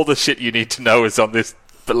 Here's all the shit you need to know is on this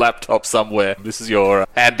laptop somewhere. This is your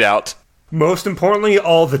handout." Most importantly,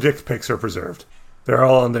 all the dick pics are preserved. They're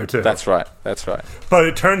all on there, too. That's right. But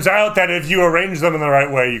it turns out that if you arrange them in the right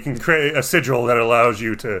way, you can create a sigil that allows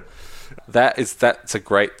you to... That's a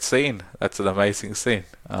great scene. That's an amazing scene.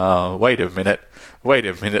 Wait a minute.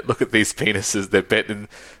 Look at these penises. They're bent.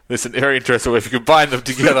 There's an very interesting way if you combine them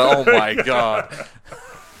together. Oh, my God.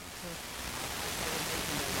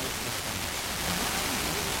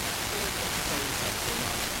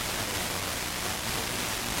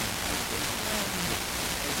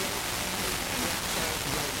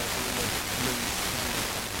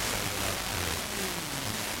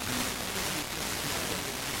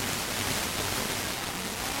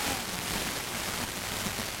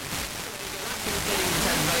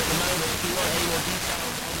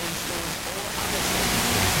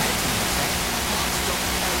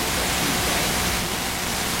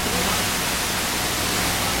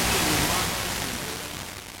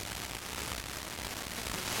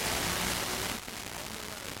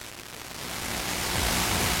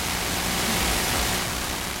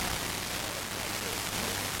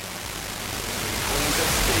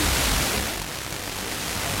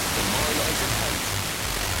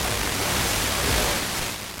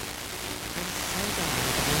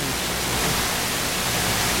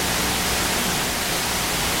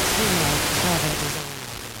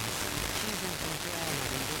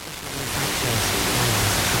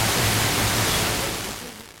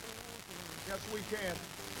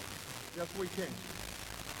 Yes, we can.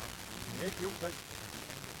 If you think.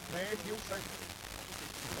 If you think.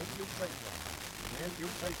 If you think. If you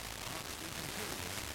think.